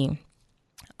really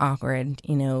awkward,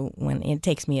 when it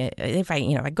takes me, if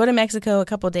I go to Mexico a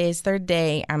couple of days, third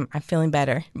day, I'm feeling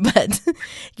better, but,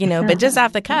 but just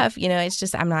off the cuff, it's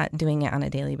just, I'm not doing it on a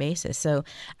daily basis. So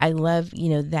I love,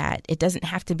 that it doesn't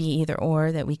have to be either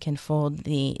or, that we can fold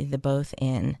the both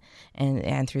in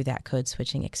and through that code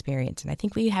switching experience. And I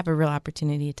think we have a real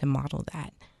opportunity to model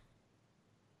that.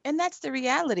 And that's the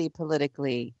reality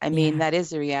politically. I mean, that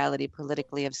is the reality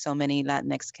politically of so many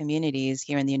Latinx communities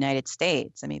here in the United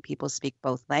States. I mean, people speak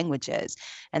both languages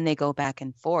and they go back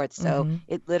and forth. So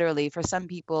it literally, for some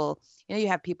people, you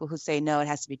have people who say, no, it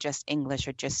has to be just English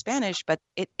or just Spanish, but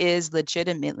it is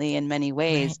legitimately in many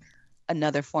ways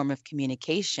another form of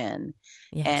communication.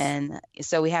 Yes. And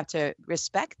so we have to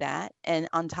respect that. And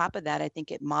on top of that, I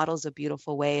think it models a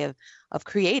beautiful way of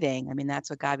creating. I mean, that's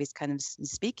what Gaby's kind of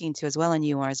speaking to as well, and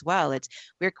you are as well.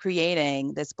 We're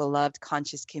creating this beloved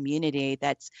conscious community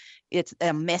it's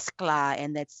a mezcla,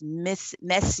 and that's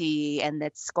messy, and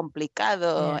that's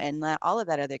complicado, and all of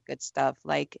that other good stuff.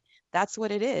 Like, that's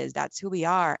what it is. That's who we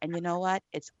are. And you know what?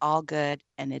 It's all good,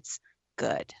 and it's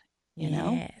good.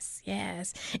 Yes.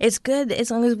 It's good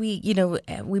as long as we,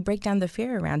 we break down the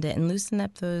fear around it and loosen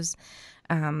up those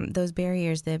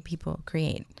barriers that people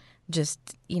create just,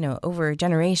 over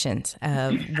generations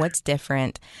of what's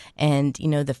different. And,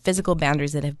 the physical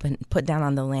boundaries that have been put down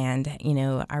on the land,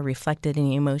 are reflected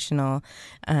in emotional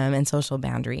and social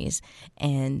boundaries.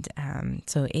 And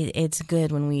so it's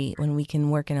good when we can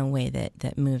work in a way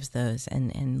that moves those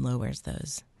and lowers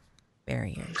those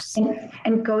barriers.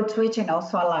 And code switching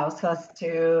also allows us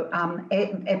to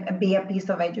be a piece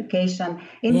of education.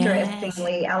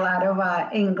 Interestingly, a lot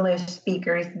of English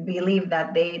speakers believe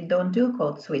that they don't do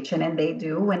code switching, and they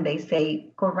do when they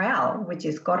say corral, which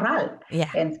is corral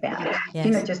in Spanish.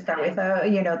 Yes. Just start with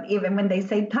even when they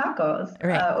say tacos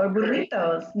or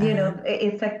burritos,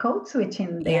 it's a code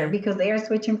switching there because they are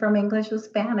switching from English to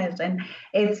Spanish, and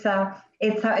it's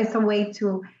a way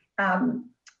to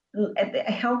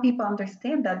help people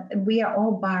understand that we are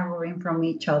all borrowing from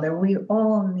each other. We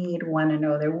all need one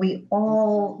another. We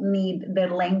all need the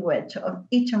language of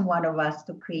each and one of us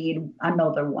to create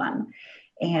another one.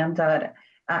 And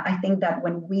I think that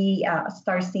when we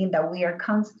start seeing that we are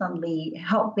constantly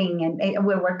helping, and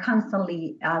we're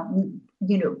constantly,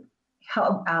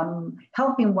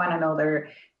 helping one another,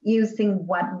 using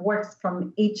what works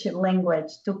from each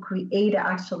language to create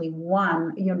actually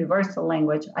one universal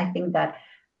language, I think that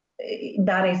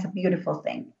is a beautiful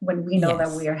thing when we know that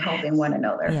we are helping one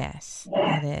another. Yes,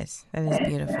 that is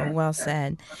beautiful. Well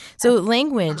said. So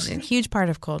language, a huge part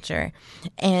of culture.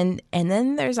 And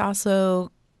then there's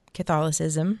also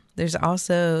Catholicism. There's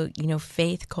also,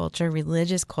 faith culture,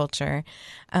 religious culture.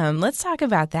 Let's talk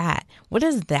about that. What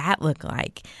does that look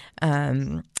like?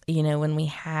 When we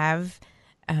have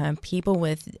people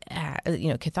with,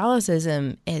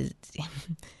 Catholicism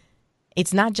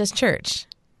it's not just church.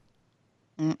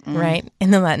 Right? In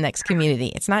the Latinx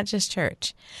community. It's not just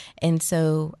church. And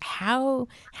so how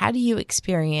do you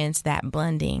experience that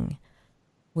blending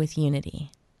with unity?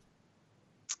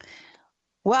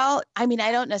 Well, I mean,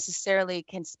 I don't necessarily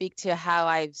can speak to how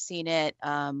I've seen it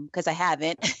because I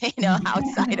haven't,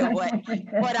 outside of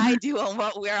what I do and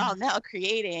what we're all now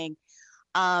creating.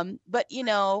 But,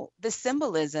 the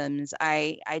symbolisms,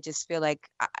 I just feel like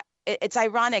it's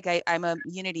ironic. I'm a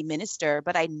unity minister,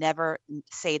 but I never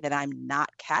say that I'm not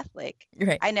Catholic.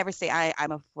 Right. I never say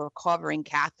I'm a recovering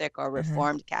Catholic or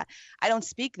Reformed Catholic. I don't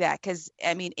speak that because,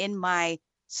 I mean, in my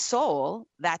soul,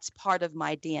 that's part of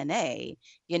my DNA,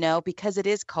 because it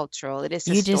is cultural. It is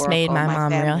historical. You just made my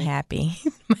mom family. Real happy.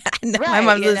 Right, my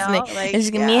mom's listening. And she's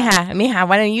going, Mija,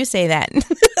 why don't you say that?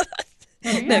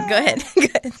 No, go ahead.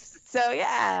 So,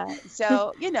 I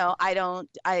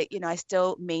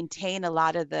still maintain a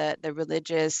lot of the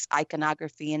religious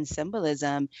iconography and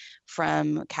symbolism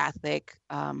from Catholic,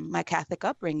 my Catholic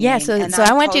upbringing. Yeah. So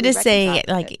I want you to say,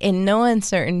 like, in no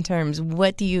uncertain terms,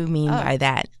 what do you mean by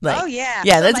that? Like, Yeah.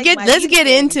 So let's get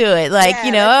into it. Like,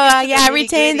 I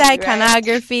retain the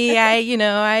iconography. Right?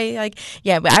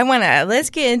 But let's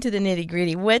get into the nitty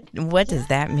gritty. What does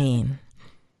that mean?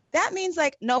 That means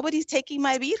like nobody's taking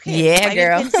my Virgen. Yeah,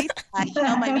 girl. My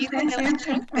Virgen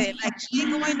like she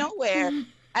ain't going nowhere.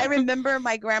 I remember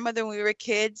my grandmother when we were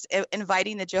kids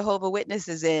inviting the Jehovah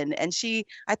Witnesses in, and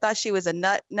I thought she was a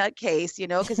nutcase,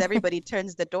 because everybody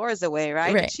turns the doors away,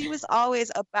 right? But she was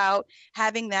always about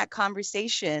having that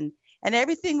conversation And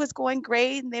everything was going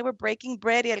great, and they were breaking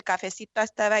bread. Y el cafecito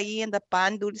estaba ahí, and the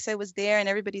pan dulce was there, and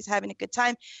everybody's having a good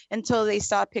time until they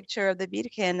saw a picture of the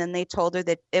Virgen, and they told her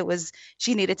that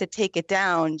she needed to take it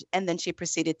down, and then she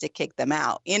proceeded to kick them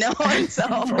out, And so,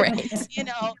 Right.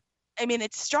 I mean,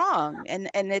 it's strong, and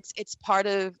it's part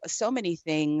of so many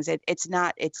things. It's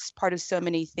part of so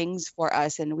many things for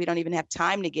us, and we don't even have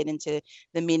time to get into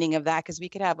the meaning of that, because we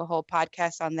could have a whole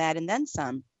podcast on that and then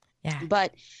some. Yeah.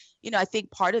 But I think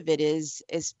part of it is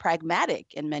pragmatic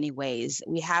in many ways.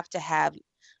 We have to have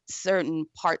certain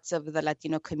parts of the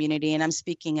Latino community, and I'm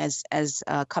speaking as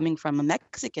coming from a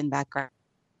Mexican background.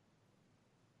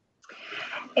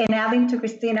 And adding to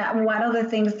Christina, one of the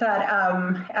things that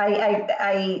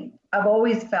I've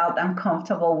always felt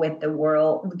uncomfortable with the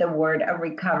word of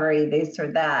recovery, this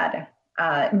or that.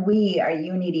 We are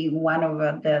unity. One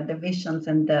of the visions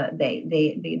and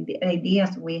the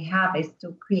ideas we have is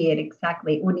to create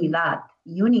exactly unidad,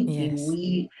 unity. Yes.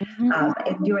 We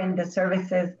during the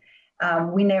services,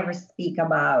 we never speak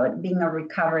about being a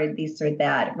recovery, this or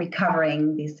that,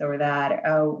 recovering this or that.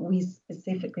 We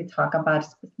specifically talk about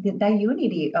the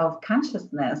unity of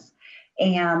consciousness,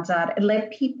 and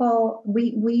let people.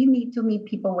 We need to meet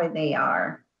people where they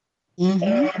are,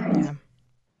 and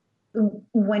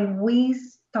when we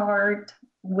start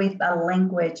with a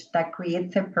language that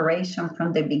creates separation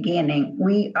from the beginning,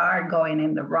 we are going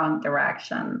in the wrong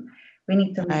direction. We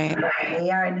need to meet people where they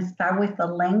are and start with a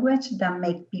language that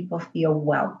make people feel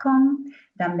welcome,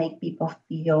 that make people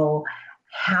feel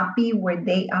happy where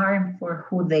they are and for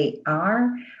who they are.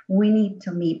 We need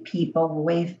to meet people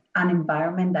with an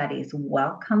environment that is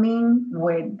welcoming,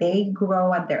 where they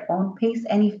grow at their own pace.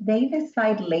 And if they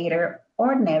decide later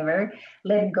or never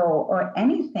let go, or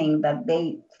anything that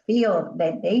they feel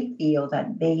that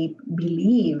they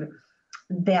believe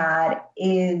that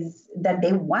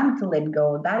they want to let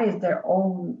go, that is their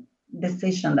own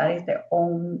decision,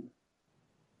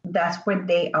 that's where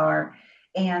they are.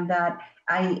 And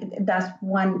that's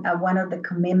one of the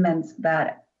commitments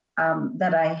that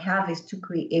I have, is to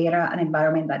create an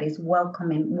environment that is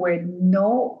welcoming, where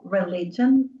no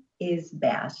religion is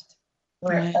bashed,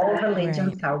 where all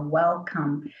religions are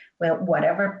welcome, where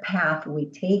whatever path we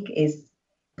take is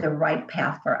the right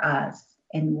path for us,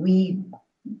 and we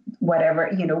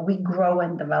grow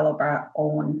and develop our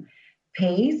own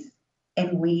pace,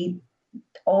 and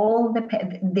all the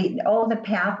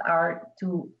path are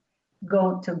to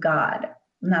go to God,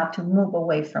 not to move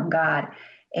away from God.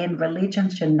 And religion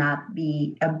should not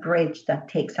be a bridge that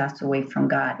takes us away from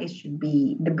God. It should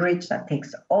be the bridge that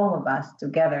takes all of us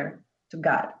together to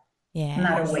God. Yes.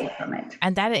 Not away from it.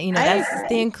 And that, that's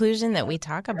the inclusion that we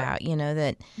talk about,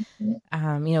 that,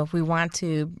 if we want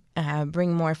to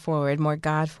bring more forward, more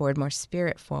God forward, more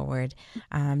spirit forward,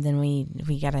 then we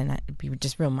got to be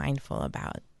just real mindful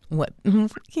about what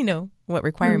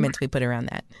requirements we put around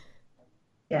that.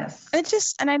 Yes.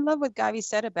 And I love what Gaby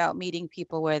said about meeting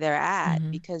people where they're at,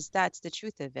 because that's the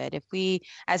truth of it. If we,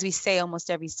 as we say almost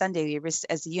every Sunday,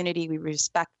 as a unity, we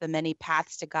respect the many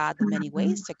paths to God, the many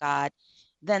ways to God,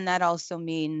 then that also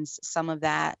means some of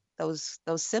those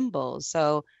symbols.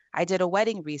 So I did a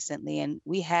wedding recently, and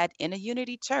we had in a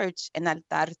unity church an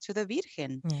altar to the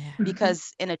Virgen,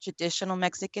 because in a traditional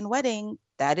Mexican wedding,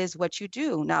 that is what you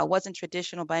do. Now, it wasn't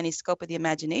traditional by any scope of the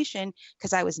imagination,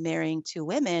 because I was marrying two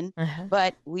women,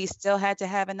 but we still had to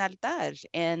have an altar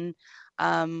and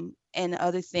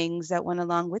other things that went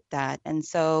along with that. And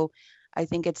so I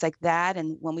think it's like that.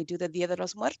 And when we do the Dia de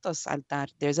los Muertos altar,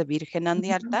 there's a Virgen on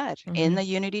the altar in the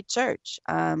Unity Church.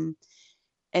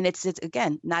 And it's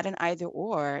again, not an either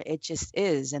or, it just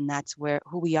is. And that's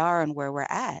who we are and where we're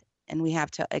at. And we have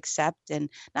to accept, and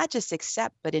not just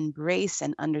accept, but embrace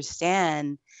and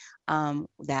understand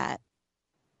that.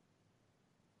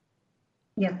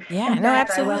 Yes. Yeah, in no, fact,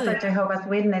 absolutely. I was a Jehovah's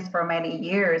Witness for many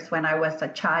years when I was a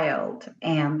child,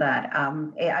 and that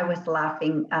I was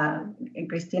laughing,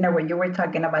 Christina, when you were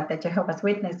talking about the Jehovah's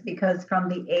Witness, because from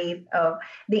the age of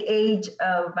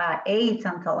 8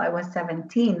 until I was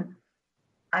 17,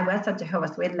 I was a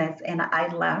Jehovah's Witness, and I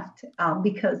left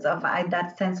because of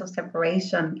that sense of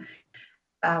separation.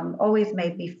 Always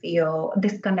made me feel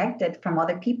disconnected from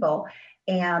other people,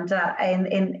 and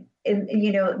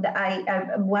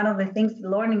one of the things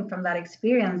learning from that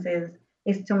experience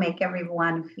is to make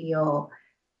everyone feel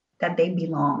that they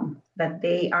belong, that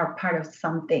they are part of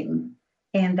something,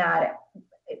 and that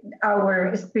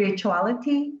our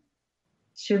spirituality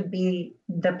should be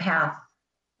the path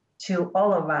to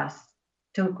all of us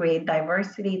to create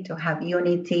diversity, to have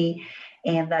unity,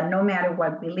 and that no matter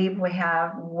what belief we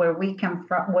have, where we come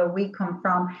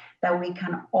from, that we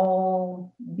can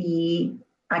all be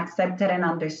accepted and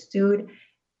understood,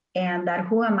 and that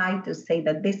who am I to say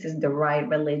that this is the right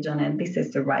religion and this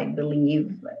is the right belief?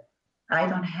 I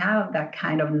don't have that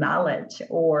kind of knowledge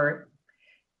or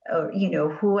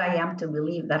who I am to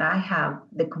believe that I have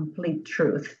the complete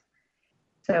truth.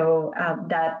 So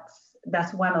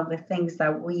that's one of the things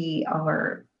that we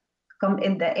are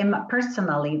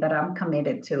personally that I'm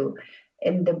committed to,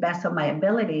 in the best of my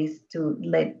abilities, to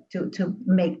let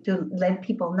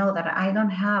people know that I don't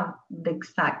have the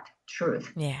exact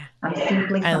truth. Yeah, I'm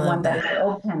simply someone that is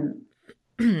open.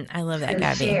 I love that, to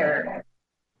Gabby. Share.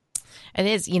 It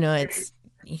is,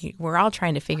 we're all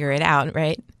trying to figure it out,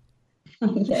 right?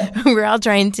 Yeah. We're all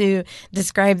trying to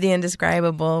describe the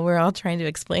indescribable. We're all trying to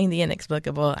explain the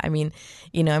inexplicable. I mean,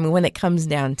 when it comes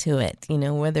down to it,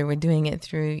 whether we're doing it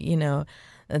through,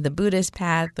 the Buddhist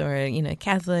path or,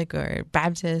 Catholic or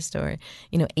Baptist or,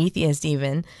 atheist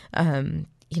even,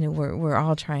 we're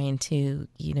all trying to,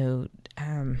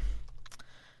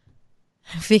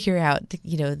 figure out,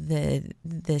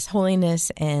 this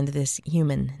holiness and this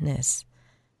humanness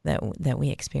that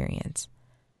we experience.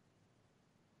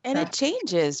 And it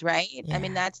changes, right? Yeah. I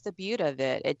mean, that's the beauty of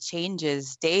it. It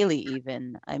changes daily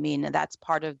even. I mean, that's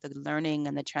part of the learning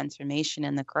and the transformation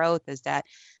and the growth, is that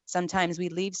sometimes we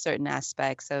leave certain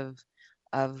aspects of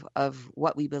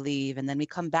what we believe and then we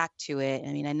come back to it.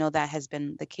 I mean, I know that has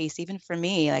been the case even for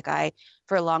me. Like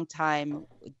for a long time,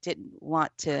 didn't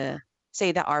want to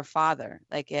say that Our Father.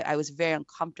 I was very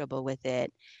uncomfortable with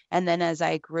it. And then as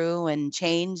I grew and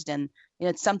changed, and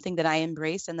it's something that I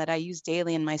embrace and that I use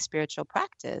daily in my spiritual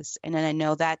practice. And then I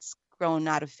know that's grown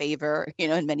out of favor,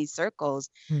 in many circles,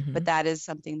 Mm-hmm. but that is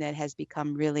something that has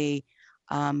become really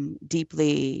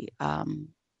deeply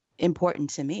important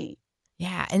to me.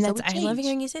 Yeah, and So I we love change.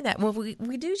 hearing you say that. Well,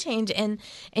 we do change, and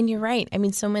you're right. I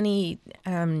mean, so many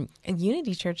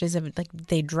unity churches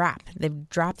they've dropped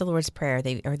the Lord's Prayer.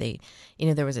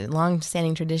 There was a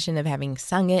long-standing tradition of having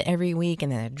sung it every week,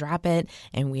 and then they drop it,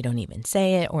 and we don't even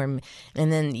say it. And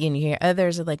then you hear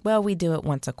others are like, well, we do it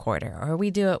once a quarter, or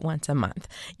we do it once a month.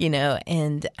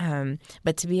 And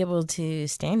but to be able to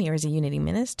stand here as a unity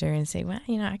minister and say, well,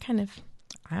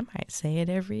 I might say it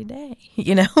every day,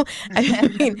 I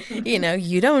mean,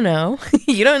 you don't know,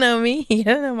 you don't know me, you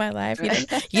don't know my life,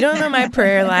 you don't know my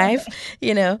prayer life,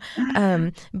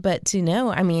 but to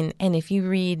know, I mean, and if you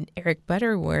read Eric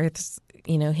Butterworth's,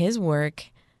 his work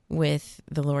with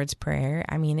the Lord's Prayer,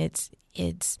 I mean,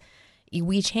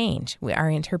 we change our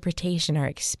interpretation, our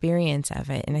experience of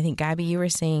it. And I think, Gabby, you were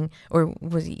saying, or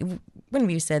one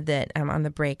of you said that on the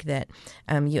break that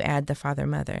you add the Father,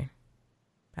 Mother.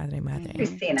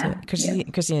 Christina.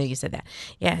 Christina, you said that.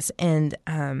 Yes. And,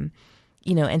 and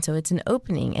so it's an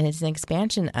opening and it's an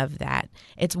expansion of that.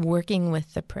 It's working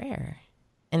with the prayer.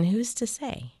 And who's to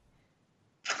say?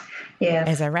 Yes.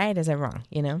 Is I right? Is I wrong?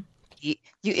 You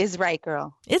is right,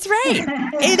 girl. It's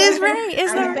right. It is right.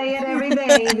 I say it every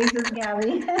day. This is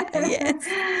Gabby. Yes.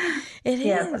 It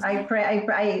yes, is. I pray.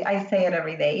 I say it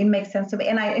every day. It makes sense to me.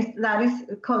 And that is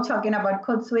talking about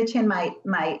code switching. My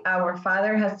Our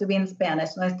Father has to be in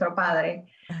Spanish. Nuestro Padre,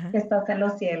 que estás en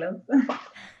los cielos.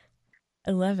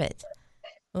 I love it.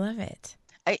 Love it.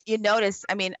 You notice,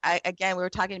 I mean, we were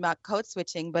talking about code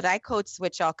switching, but I code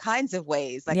switch all kinds of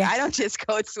ways. Yeah. I don't just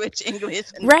code switch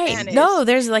English and right. Spanish. No,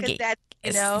 there's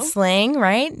slang,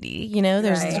 right?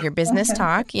 There's Right. your business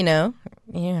talk, how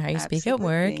you speak at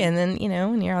work. Absolutely. And then,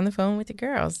 when you're on the phone with the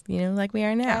girls, like we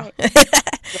are now.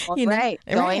 Right.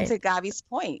 Going Right. to Gabby's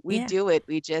point, we do it.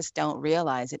 We just don't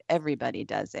realize it. Everybody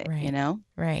does it, Right.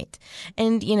 Right.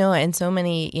 And, and so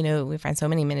many, we find so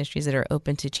many ministries that are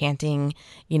open to chanting,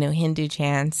 Hindu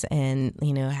chants and,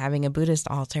 having a Buddhist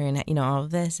altar and, all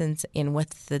of this. And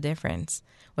what's the difference?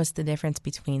 What's the difference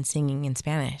between singing in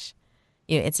Spanish?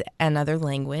 It's another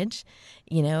language,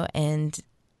 and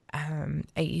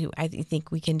I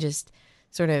think we can just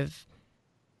sort of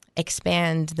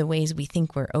expand the ways we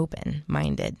think we're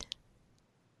open-minded.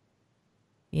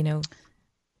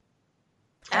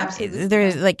 Absolutely.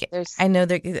 There's I know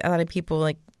there a lot of people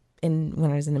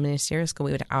when I was in the ministerial school,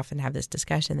 we would often have this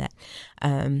discussion that,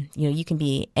 you can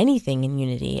be anything in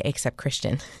unity except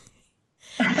Christian.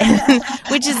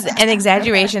 Which is an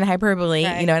exaggeration, hyperbole.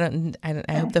 Right.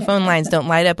 I hope the phone lines don't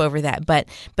light up over that. But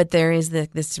there is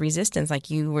this resistance, like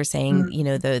you were saying,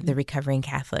 the recovering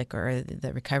Catholic or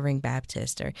the recovering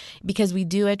Baptist, or because we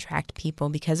do attract people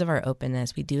because of our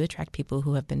openness. We do attract people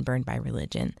who have been burned by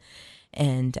religion,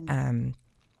 and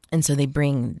so they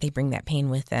bring that pain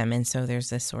with them, and so there's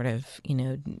this sort of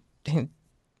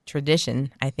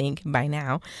tradition, I think, by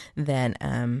now that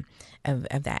of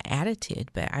that attitude.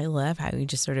 But I love how we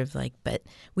just sort of but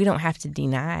we don't have to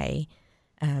deny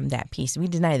that piece. We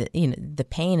deny that, the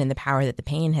pain and the power that the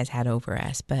pain has had over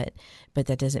us, but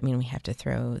that doesn't mean we have to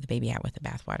throw the baby out with the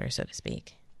bathwater, so to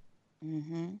speak.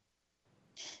 Mm-hmm.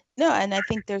 No, and I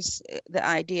think there's the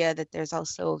idea that there's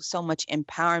also so much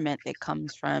empowerment that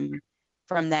comes from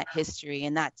that history,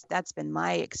 and that's been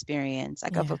my experience.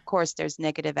 Like, of course, there's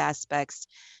negative aspects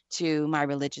to my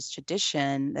religious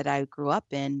tradition that I grew up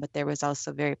in, but there was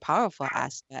also very powerful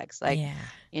aspects, like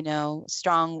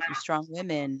strong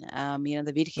women.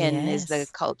 The Virgen is the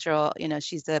cultural.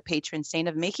 She's the patron saint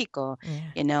of Mexico.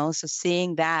 So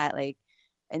seeing that, like,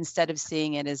 instead of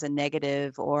seeing it as a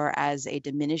negative or as a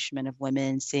diminishment of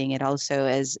women, seeing it also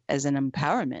as an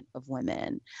empowerment of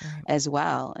women as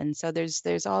well. And so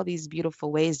there's all these beautiful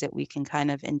ways that we can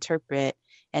kind of interpret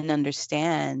and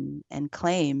understand and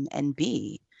claim and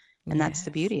be. And that's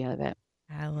the beauty of it.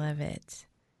 I love it.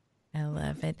 I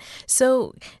love it.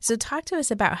 So talk to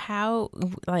us about how,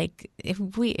 like, if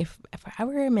I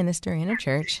were a minister in a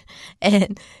church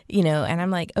and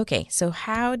I'm like, okay, so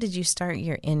how did you start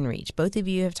your in-reach? Both of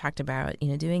you have talked about,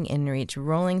 doing in-reach,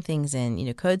 rolling things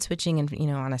in, code switching and,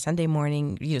 on a Sunday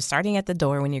morning, starting at the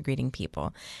door when you're greeting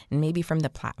people and maybe from the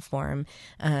platform,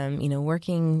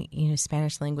 working,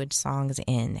 Spanish language songs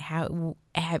in. How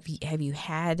have you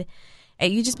had...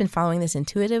 Have you just been following this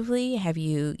intuitively? Have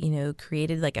you,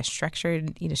 created like a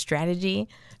structured, strategy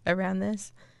around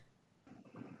this?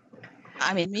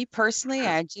 I mean, me personally,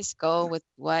 I just go with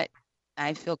what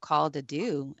I feel called to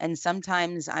do. And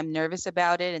sometimes I'm nervous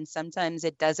about it, and sometimes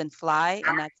it doesn't fly,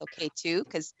 and that's okay too,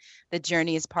 because the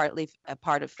journey is partly a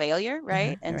part of failure,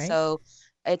 right? So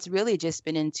it's really just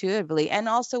been intuitively. And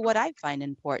also what I find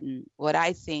important, what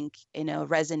I think,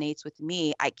 resonates with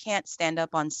me. I can't stand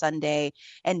up on Sunday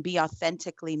and be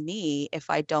authentically me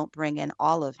if I don't bring in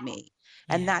all of me.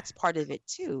 And that's part of it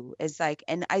too, is like,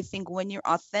 and I think when you're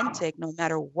authentic, no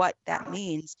matter what that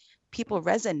means, people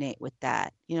resonate with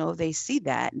that. They see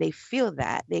that, they feel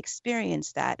that, they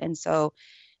experience that. And so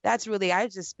that's really,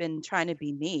 I've just been trying to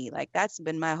be me. Like, that's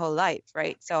been my whole life,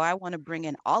 right? So I want to bring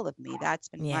in all of me. That's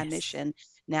been my mission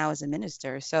now as a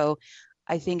minister. So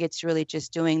I think it's really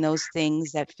just doing those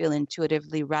things that feel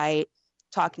intuitively right,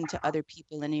 talking to other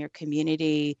people in your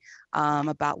community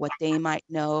about what they might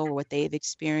know or what they've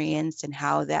experienced and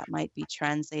how that might be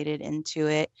translated into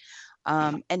it.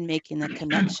 And making the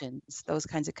connections, those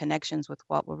kinds of connections with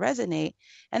what will resonate.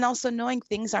 And also knowing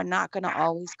things are not going to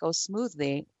always go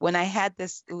smoothly. When I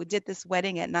did this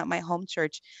wedding at not my home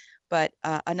church, but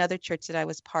another church that I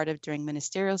was part of during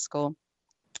ministerial school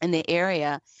in the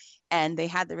area, and they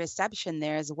had the reception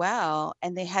there as well.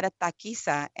 And they had a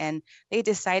taquiza, and they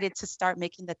decided to start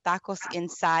making the tacos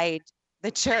inside the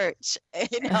church,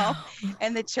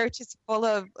 and the church is full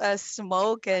of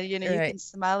smoke, and you can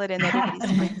smell it, and everybody's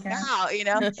freaking out,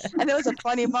 and there was a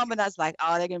funny moment. I was like,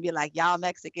 oh, they're gonna be like, y'all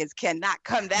Mexicans cannot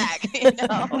come back,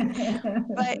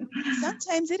 but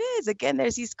sometimes it is. Again,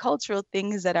 there's these cultural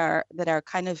things that are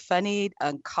kind of funny,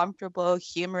 uncomfortable,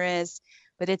 humorous,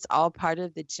 but it's all part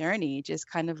of the journey, just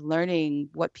kind of learning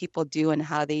what people do and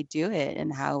how they do it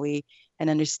and how we can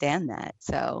understand that.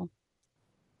 So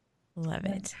love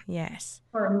it. Yes.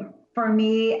 For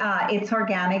me, it's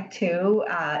organic too.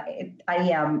 I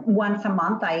once a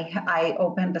month I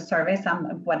open the service.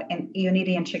 What in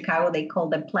Unity in Chicago they call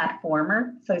the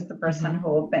platformer. So it's the person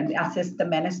who assists the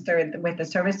minister with the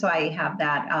service. So I have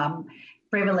that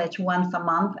privilege once a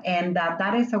month, and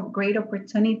that is a great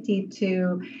opportunity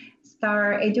to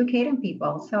start educating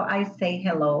people. So I say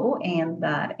hello, and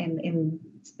in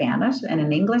Spanish and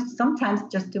in English, sometimes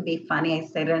just to be funny, I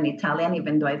say it in Italian,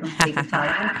 even though I don't speak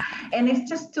Italian. And it's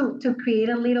just to create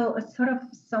a little sort of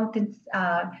something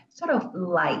sort of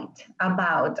light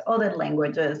about other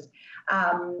languages.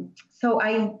 So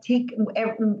I take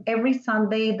every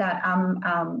Sunday that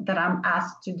I'm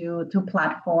asked to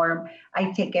platform,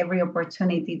 I take every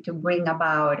opportunity to bring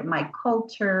about my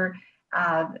culture,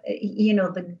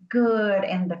 the good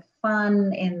and the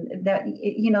fun, and that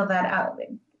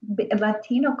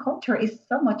Latino culture is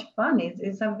so much fun.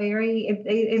 It's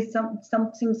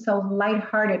something so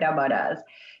lighthearted about us.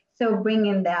 So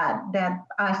bringing that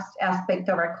aspect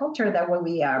of our culture, that when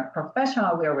we are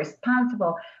professional, we are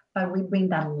responsible, but we bring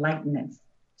that lightness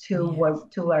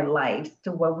to our lives,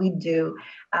 to what we do.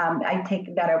 I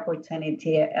take that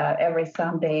opportunity every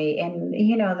Sunday, and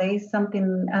there's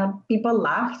something people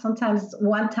laugh. Sometimes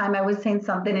one time I was saying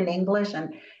something in English,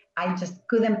 and I just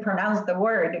couldn't pronounce the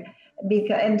word.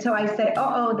 And so I said,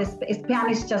 this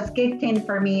Spanish just kicked in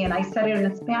for me. And I said it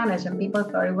in Spanish and people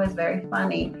thought it was very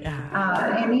funny.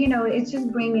 It's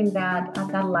just bringing that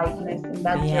lightness and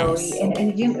that joy.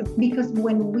 Because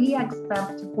when we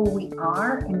accept who we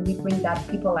are and we bring that,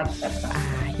 people accept us.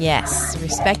 Yes,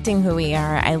 respecting who we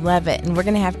are. I love it. And we're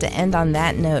going to have to end on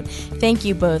that note. Thank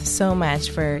you both so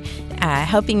much for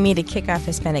helping me to kick off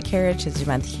Hispanic Heritage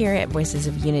Month here at Voices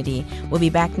of Unity. We'll be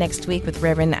back next week with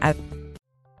Reverend...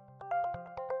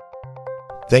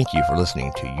 Thank you for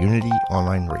listening to Unity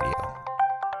Online Radio,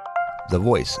 the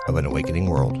voice of an awakening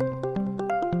world.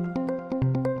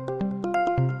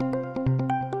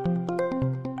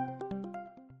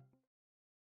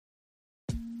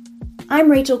 I'm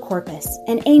Rachel Corpus,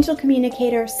 an angel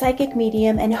communicator, psychic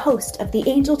medium, and host of the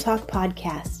Angel Talk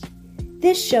podcast.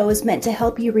 This show is meant to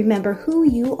help you remember who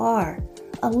you are,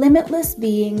 a limitless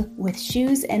being with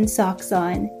shoes and socks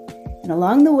on. And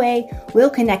along the way, we'll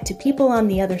connect to people on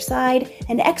the other side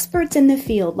and experts in the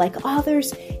field like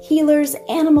authors, healers,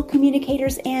 animal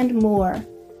communicators, and more.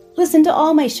 Listen to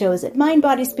all my shows at Mind,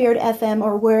 Body, Spirit FM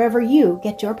or wherever you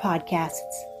get your podcasts.